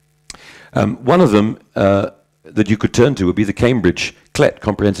 One of them that you could turn to would be the Cambridge Klett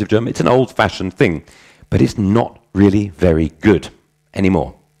Comprehensive German. It's an old-fashioned thing, but it's not really very good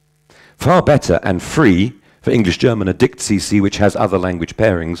anymore. Far better and free for English-German are Dict-CC, which has other language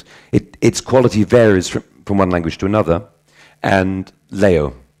pairings. Its quality varies from one language to another, and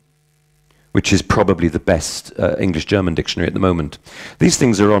Leo, which is probably the best English-German dictionary at the moment. These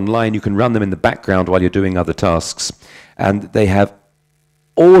things are online. You can run them in the background while you're doing other tasks, and they have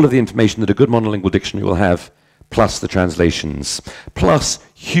all of the information that a good monolingual dictionary will have, plus the translations, plus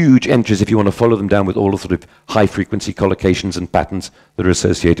huge entries if you want to follow them down with all the sort of high-frequency collocations and patterns that are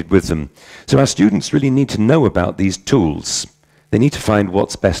associated with them. So our students really need to know about these tools. They need to find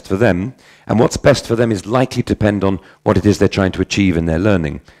what's best for them, and what's best for them is likely to depend on what it is they're trying to achieve in their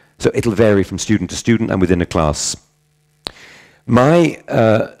learning. So it'll vary from student to student and within a class. My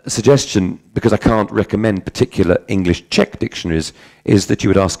suggestion, because I can't recommend particular English-Czech dictionaries, is that you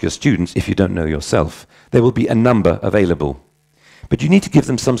would ask your students if you don't know yourself. There will be a number available. But you need to give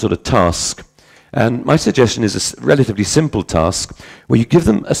them some sort of task. And my suggestion is a relatively simple task where you give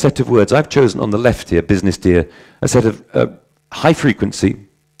them a set of words. I've chosen on the left here, business dear, a set of high-frequency,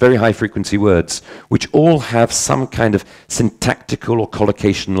 very high-frequency words, which all have some kind of syntactical or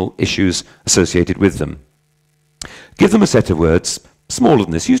collocational issues associated with them. Give them a set of words, smaller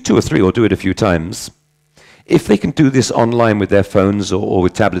than this, use 2 or 3 or do it a few times. If they can do this online with their phones or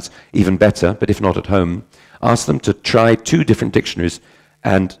with tablets, even better, but if not at home, ask them to try 2 different dictionaries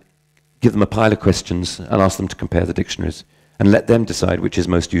and give them a pile of questions and ask them to compare the dictionaries and let them decide which is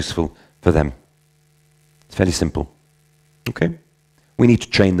most useful for them. It's fairly simple. Okay? We need to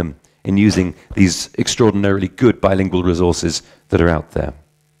train them in using these extraordinarily good bilingual resources that are out there.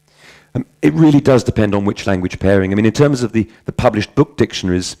 It really does depend on which language pairing. I mean, in terms of the published book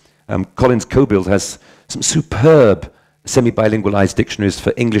dictionaries, Collins-Cobild has some superb semi-bilingualized dictionaries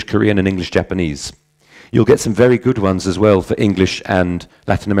for English Korean and English Japanese. You'll get some very good ones as well for English and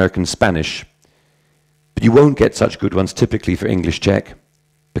Latin American Spanish. But you won't get such good ones typically for English Czech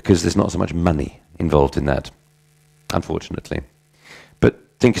because there's not so much money involved in that, unfortunately. But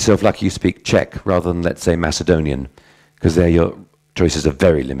think yourself lucky you speak Czech rather than, let's say, Macedonian, because there your choices are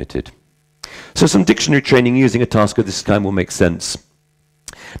very limited. So some dictionary training using a task of this kind will make sense.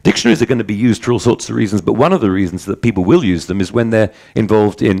 Dictionaries are going to be used for all sorts of reasons, but one of the reasons that people will use them is when they're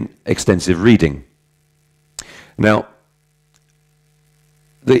involved in extensive reading. Now,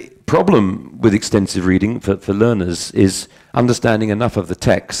 the problem with extensive reading for learners is understanding enough of the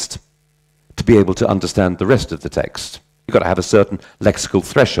text to be able to understand the rest of the text. You've got to have a certain lexical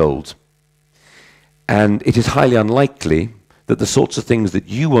threshold. And it is highly unlikely that the sorts of things that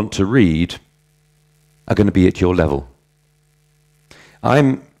you want to read are going to be at your level.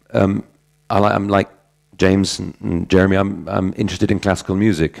 I'm I'm like James and Jeremy, I'm interested in classical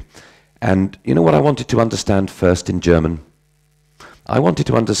music. And you know what I wanted to understand first in German? I wanted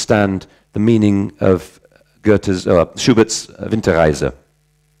to understand the meaning of Schubert's Winterreise.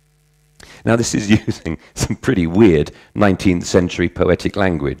 Now this is using some pretty weird 19th century poetic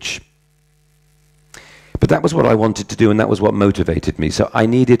language. But that was what I wanted to do, and that was what motivated me. So I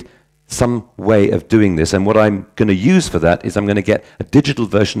needed some way of doing this, and what I'm going to use for that is I'm going to get a digital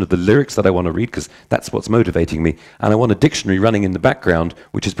version of the lyrics that I want to read, because that's what's motivating me, and I want a dictionary running in the background,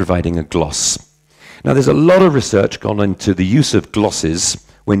 which is providing a gloss. Now there's a lot of research gone into the use of glosses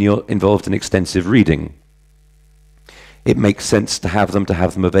when you're involved in extensive reading. It makes sense to have them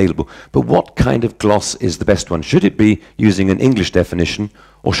available. But what kind of gloss is the best one? Should it be using an English definition,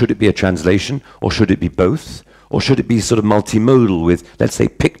 or should it be a translation, or should it be both? Or should it be sort of multimodal with, let's say,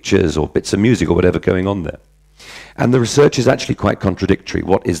 pictures or bits of music or whatever going on there? And the research is actually quite contradictory.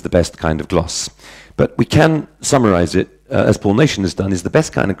 What is the best kind of gloss? But we can summarize it, as Paul Nation has done, is the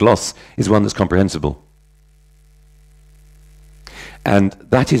best kind of gloss is one that's comprehensible. And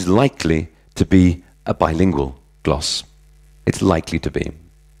that is likely to be a bilingual gloss. It's likely to be.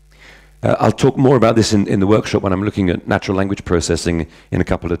 I'll talk more about this in the workshop when I'm looking at natural language processing in a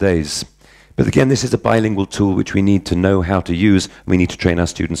couple of days. But again, this is a bilingual tool which we need to know how to use. We need to train our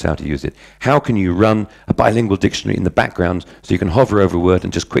students how to use it. How can you run a bilingual dictionary in the background so you can hover over a word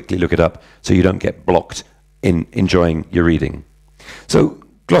and just quickly look it up so you don't get blocked in enjoying your reading? So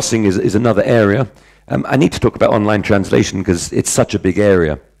glossing is another area. I need to talk about online translation because it's such a big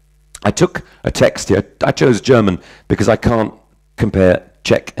area. I took a text here. I chose German because I can't compare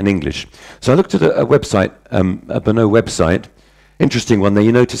Czech and English. So I looked at a website, a Brno website. Interesting one there.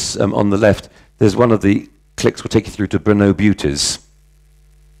 You notice on the left, there's one of the clicks will take you through to Brno beauties.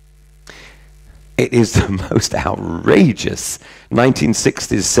 It is the most outrageous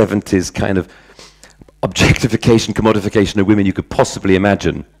 1960s, 70s kind of objectification, commodification of women you could possibly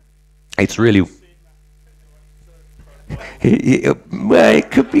imagine. It's really... well,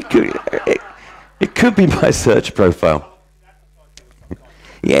 it could be my search profile.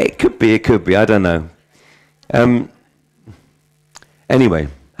 Yeah, it could be, I don't know. Anyway,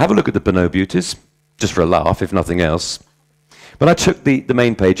 have a look at the Brno beauties, just for a laugh, if nothing else. But I took the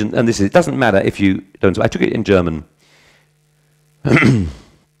main page, and this is, it doesn't matter if you don't, I took it in German. And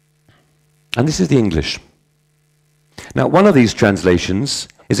this is the English. Now, one of these translations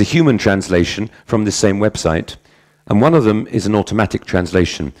is a human translation from this same website, and one of them is an automatic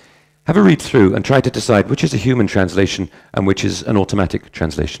translation. Have a read through and try to decide which is a human translation and which is an automatic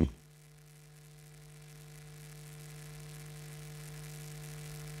translation.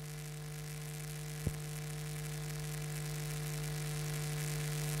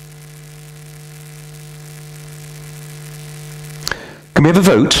 Can we have a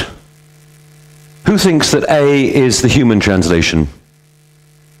vote? Who thinks that A is the human translation?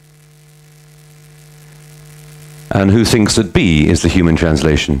 And who thinks that B is the human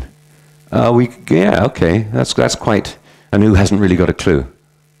translation? Yeah, okay, that's quite... And who hasn't really got a clue?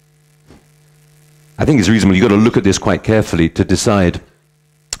 I think it's reasonable. You've got to look at this quite carefully to decide.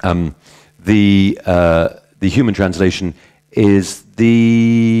 The human translation is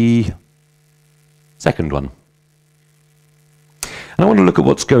the second one. And I want to look at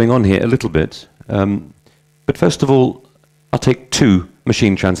what's going on here a little bit. But first of all, I'll take two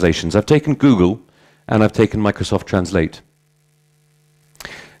machine translations. I've taken Google and I've taken Microsoft Translate.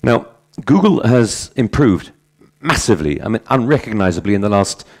 Now, Google has improved massively, I mean, unrecognizably in the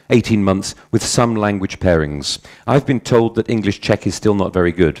last 18 months with some language pairings. I've been told that English-Czech is still not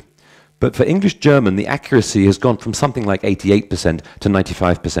very good. But for English-German, the accuracy has gone from something like 88% to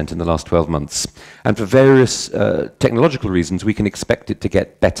 95% in the last 12 months. And for various technological reasons, we can expect it to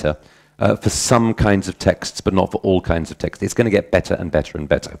get better for some kinds of texts, but not for all kinds of texts. It's going to get better and better and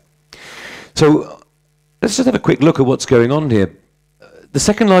better. So let's just have a quick look at what's going on here. The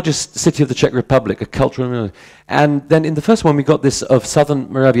second largest city of the Czech Republic, a cultural... And then in the first one, we got this of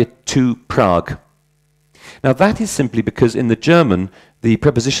Southern Moravia to Prague. Now that is simply because in the German, the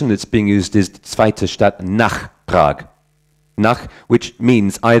preposition that's being used is zweite Stadt nach Prague. Nach, which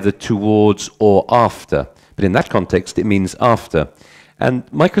means either towards or after. But in that context, it means after. And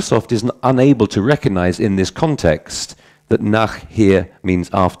Microsoft is unable to recognize in this context that nach here means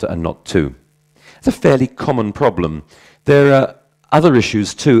after and not to. It's a fairly common problem. There are other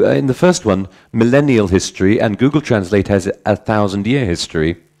issues too. In the first one, millennial history, and Google Translate has a 1,000-year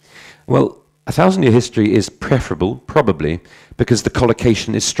history. Well, a 1,000-year history is preferable, probably, because the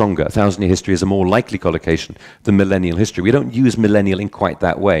collocation is stronger. A 1,000-year history is a more likely collocation than millennial history. We don't use millennial in quite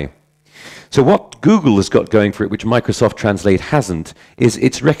that way. So what Google has got going for it, which Microsoft Translate hasn't, is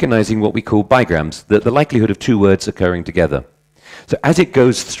it's recognizing what we call bigrams, the likelihood of two words occurring together. So as it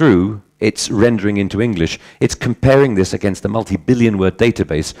goes through its rendering into English, it's comparing this against a multi-billion word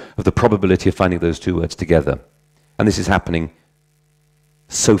database of the probability of finding those two words together. And this is happening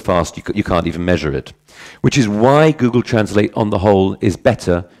so fast you can't even measure it. Which is why Google Translate on the whole is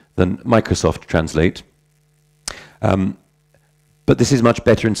better than Microsoft Translate. But this is much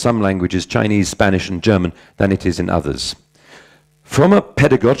better in some languages, Chinese, Spanish and German, than it is in others. From a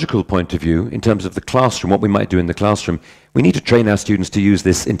pedagogical point of view, in terms of the classroom, what we might do in the classroom, we need to train our students to use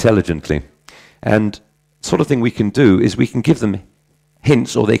this intelligently. And the sort of thing we can do is we can give them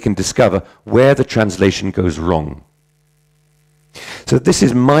hints, or they can discover where the translation goes wrong. So this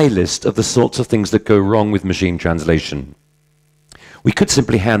is my list of the sorts of things that go wrong with machine translation. We could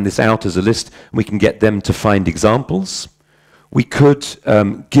simply hand this out as a list, and we can get them to find examples. We could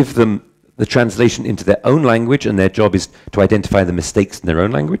give them the translation into their own language, and their job is to identify the mistakes in their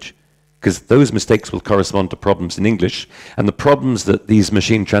own language, because those mistakes will correspond to problems in English, and the problems that these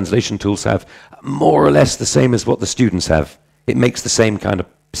machine translation tools have are more or less the same as what the students have. It makes the same kind of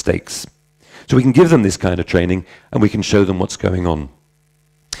mistakes. So we can give them this kind of training, and we can show them what's going on.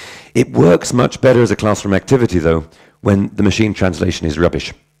 It works much better as a classroom activity, though, when the machine translation is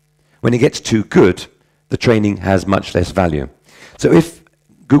rubbish. When it gets too good, the training has much less value. So if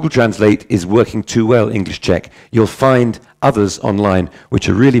Google Translate is working too well English-Czech, you'll find others online which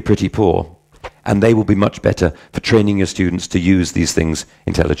are really pretty poor, and they will be much better for training your students to use these things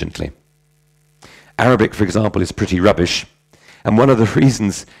intelligently. Arabic, for example, is pretty rubbish, and one of the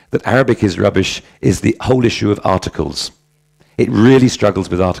reasons that Arabic is rubbish is the whole issue of articles. It really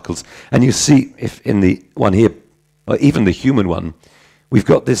struggles with articles, and you see if in the one here, or even the human one, we've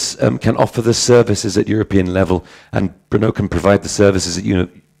got this, can offer the services at European level, and Brno can provide the services at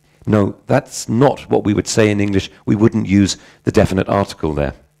No, that's not what we would say in English. We wouldn't use the definite article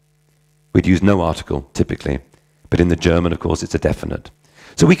there. We'd use no article, typically. But in the German, of course, it's a definite.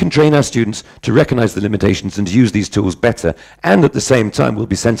 So we can train our students to recognize the limitations and to use these tools better, and at the same time, we'll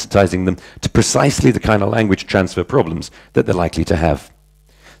be sensitizing them to precisely the kind of language transfer problems that they're likely to have.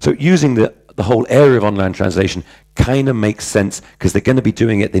 So using the whole area of online translation kind of makes sense, because they're going to be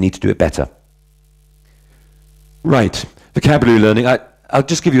doing it, they need to do it better. Right, vocabulary learning. I'll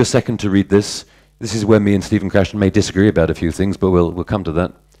just give you a second to read this. This is where me and Stephen Krashen may disagree about a few things, but we'll come to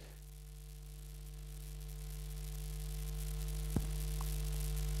that.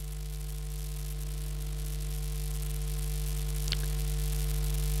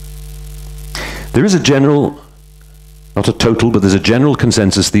 There is a general, not a total, but there's a general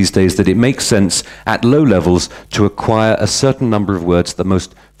consensus these days that it makes sense at low levels to acquire a certain number of words, the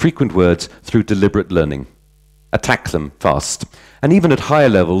most frequent words, through deliberate learning. Attack them fast. And even at higher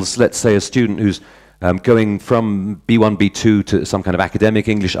levels, let's say a student who's going from B1, B2 to some kind of academic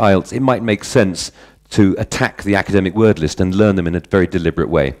English IELTS, it might make sense to attack the academic word list and learn them in a very deliberate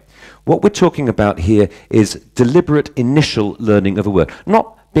way. What we're talking about here is deliberate initial learning of a word,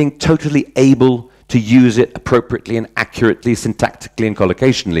 not being totally able to use it appropriately and accurately, syntactically and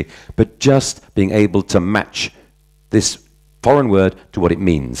collocationally, but just being able to match this foreign word to what it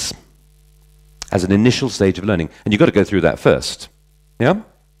means as an initial stage of learning. And you've got to go through that first. Yeah?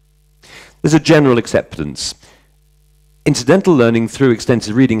 There's a general acceptance. Incidental learning through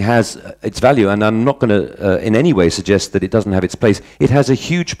extensive reading has its value, and I'm not going to in any way suggest that it doesn't have its place. It has a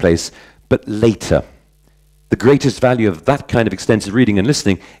huge place, but later. The greatest value of that kind of extensive reading and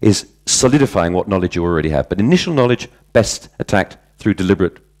listening is solidifying what knowledge you already have. But initial knowledge, best attacked through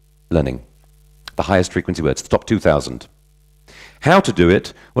deliberate learning. The highest frequency words, the top 2,000. How to do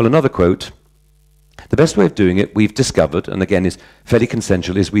it? Well, another quote. The best way of doing it, we've discovered, and again is fairly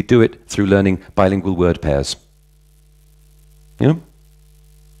consensual, is we do it through learning bilingual word pairs. You know?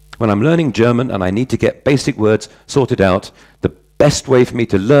 When I'm learning German and I need to get basic words sorted out, the best way for me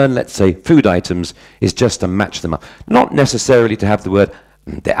to learn, let's say, food items is just to match them up. Not necessarily to have the word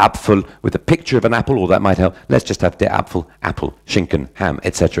der Apfel with a picture of an apple, or that might help. Let's just have der Apfel, apple, Schinken, ham,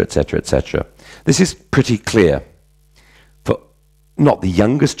 etc., etc., etc. This is pretty clear for not the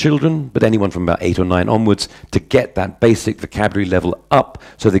youngest children, but anyone from about 8 or 9 onwards, to get that basic vocabulary level up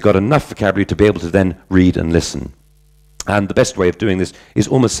so they've got enough vocabulary to be able to then read and listen. And the best way of doing this is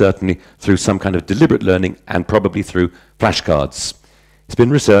almost certainly through some kind of deliberate learning, and probably through flashcards. It's been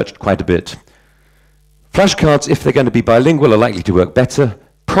researched quite a bit. Flashcards, if they're going to be bilingual, are likely to work better,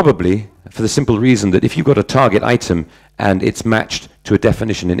 probably for the simple reason that if you've got a target item and it's matched to a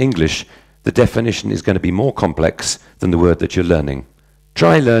definition in English, the definition is going to be more complex than the word that you're learning.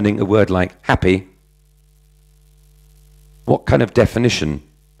 Try learning a word like happy. What kind of definition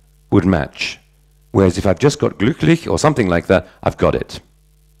would match. Whereas if I've just got glücklich or something like that, I've got it.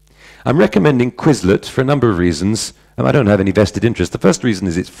 I'm recommending Quizlet for a number of reasons. I don't have any vested interest. The first reason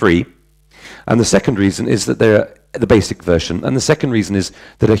is it's free. And the second reason is that they're the basic version. And the second reason is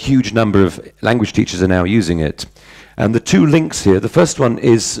that a huge number of language teachers are now using it. And the two links here, the first one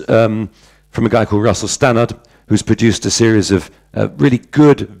is from a guy called Russell Stannard, who's produced a series of really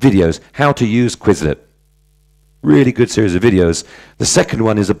good videos, how to use Quizlet. Really good series of videos. The second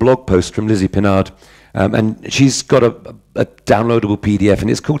one is a blog post from Lizzie Pinard, and she's got a downloadable PDF, and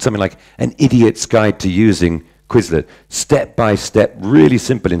it's called something like An Idiot's Guide to Using Quizlet. Step by step, really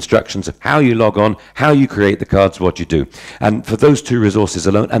simple instructions of how you log on, how you create the cards, what you do. And for those two resources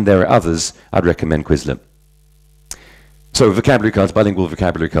alone, and there are others, I'd recommend Quizlet. So vocabulary cards, bilingual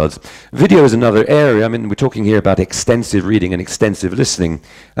vocabulary cards. Video is another area. I mean, we're talking here about extensive reading and extensive listening.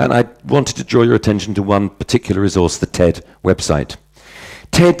 And I wanted to draw your attention to one particular resource, the TED website.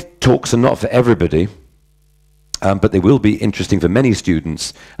 TED Talks are not for everybody, but they will be interesting for many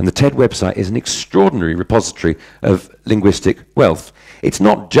students. And the TED website is an extraordinary repository of linguistic wealth. It's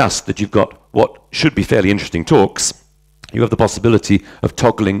not just that you've got what should be fairly interesting talks. You have the possibility of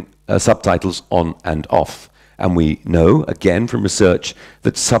toggling subtitles on and off. And we know, again, from research,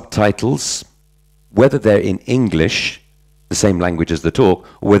 that subtitles, whether they're in English, the same language as the talk,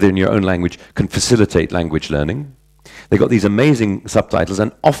 or whether in your own language, can facilitate language learning. They've got these amazing subtitles,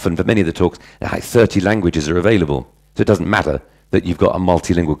 and often, for many of the talks, like 30 languages are available. So it doesn't matter that you've got a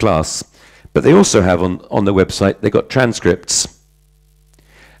multilingual class. But they also have on their website, they've got transcripts.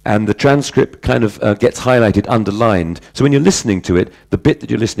 And the transcript kind of gets highlighted, underlined. So when you're listening to it, the bit that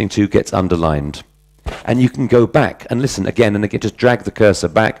you're listening to gets underlined. And you can go back and listen again and again, just drag the cursor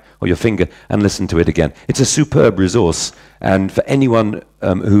back or your finger and listen to it again. It's a superb resource, and for anyone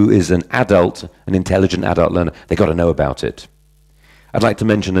who is an adult, an intelligent adult learner, they've got to know about it. I'd like to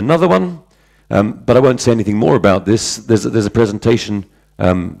mention another one, but I won't say anything more about this. There's a presentation.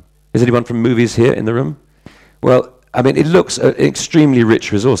 Is anyone from movies here in the room? Well, I mean, it looks an extremely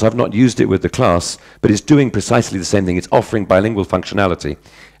rich resource. I've not used it with the class, but it's doing precisely the same thing. It's offering bilingual functionality,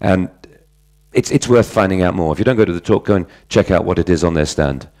 and it's worth finding out more. If you don't go to the talk, go and check out what it is on their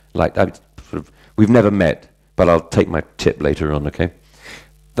stand. Like, we've never met, but I'll take my tip later on, okay?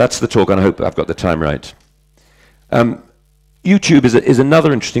 That's the talk, and I hope I've got the time right. YouTube is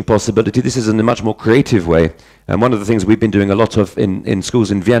another interesting possibility. This is in a much more creative way. And one of the things we've been doing a lot of in schools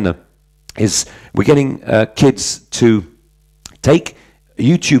in Vienna is we're getting kids to take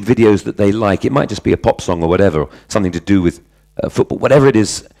YouTube videos that they like. It might just be a pop song or whatever, or something to do with football, whatever it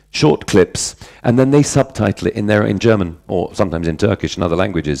is, short clips, and then they subtitle it in German, or sometimes in Turkish and other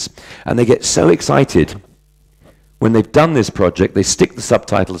languages. And they get so excited when they've done this project, they stick the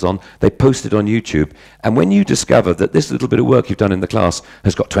subtitles on, they post it on YouTube, and when you discover that this little bit of work you've done in the class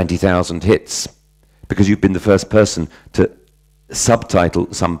has got 20,000 hits, because you've been the first person to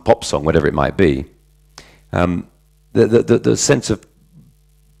subtitle some pop song, whatever it might be, the sense of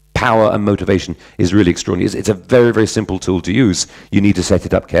power and motivation is really extraordinary. It's a very, very simple tool to use. You need to set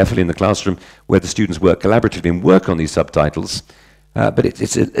it up carefully in the classroom where the students work collaboratively and work on these subtitles. But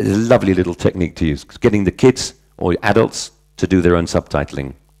it's a lovely little technique to use, getting the kids or adults to do their own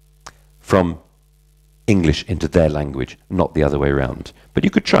subtitling from English into their language, not the other way around. But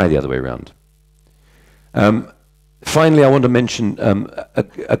you could try the other way around. Finally, I want to mention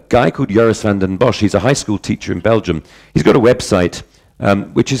a guy called Joris van den Bosch. He's a high school teacher in Belgium. He's got a website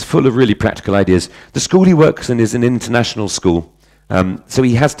which is full of really practical ideas. The school he works in is an international school, so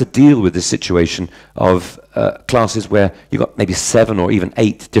he has to deal with this situation of classes where you've got maybe 7 or even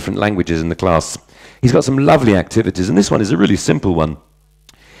 8 different languages in the class. He's got some lovely activities, and this one is a really simple one.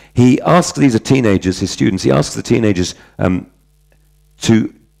 He asks, these are teenagers, his students, he asks the teenagers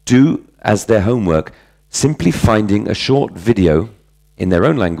to do as their homework, simply finding a short video in their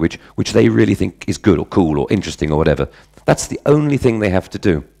own language which they really think is good or cool or interesting or whatever. That's the only thing they have to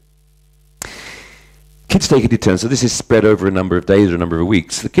do. Kids take it in turn, so this is spread over a number of days or a number of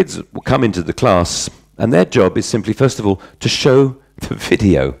weeks. The kids will come into the class, and their job is simply, first of all, to show the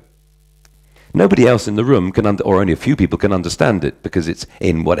video. Nobody else in the room can, or only a few people can understand it, because it's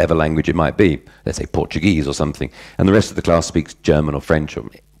in whatever language it might be. Let's say Portuguese or something, and the rest of the class speaks German or French or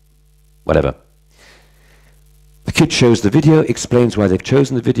whatever. The kid shows the video, explains why they've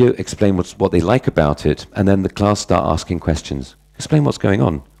chosen the video, explain what they like about it, and then the class start asking questions. Explain what's going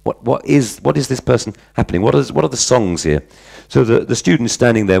on. What is this person happening? What are the songs here? So the student's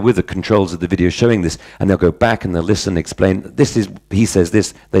standing there with the controls of the video showing this, and they'll go back and they'll listen, explain, this is, he says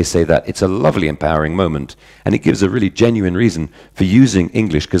this, they say that. It's a lovely empowering moment, and it gives a really genuine reason for using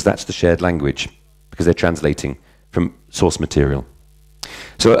English, because that's the shared language, because they're translating from source material.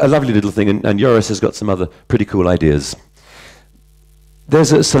 So a lovely little thing, and Joris has got some other pretty cool ideas.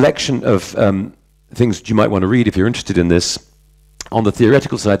 There's a selection of things that you might want to read if you're interested in this. On the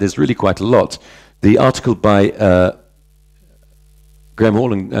theoretical side, there's really quite a lot. The article by Graham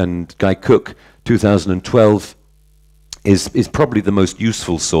Hall and Guy Cook, 2012, is probably the most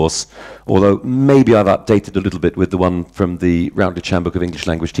useful source, although maybe I've updated a little bit with the one from the Routledge Handbook of English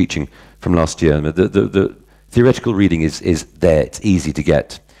Language Teaching from last year. The theoretical reading is there, it's easy to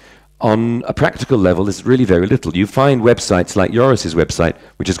get. On a practical level, there's really very little. You find websites like Joris's website,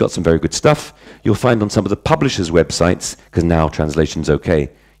 which has got some very good stuff. You'll find on some of the publishers' websites, because now translation's okay,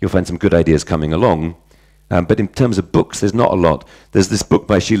 you'll find some good ideas coming along. But in terms of books, there's not a lot. There's this book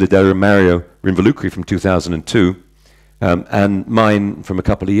by Sheila Della and Mario Rinvolucri from 2002, and mine from a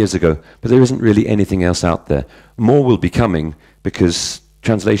couple of years ago, but there isn't really anything else out there. More will be coming because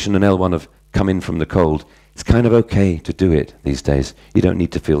translation and L1 have come in from the cold. It's kind of okay to do it these days. You don't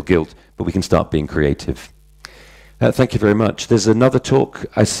need to feel guilt, but we can start being creative. Thank you very much. There's another talk,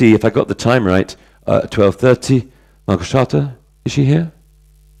 I see, if I got the time right, 12:30. Margosata, is she here?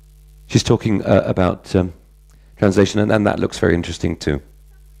 She's talking about translation, and that looks very interesting too.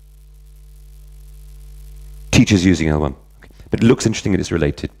 Teachers using L1. Okay. But it looks interesting and it's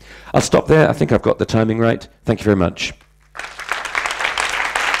related. I'll stop there. I think I've got the timing right. Thank you very much.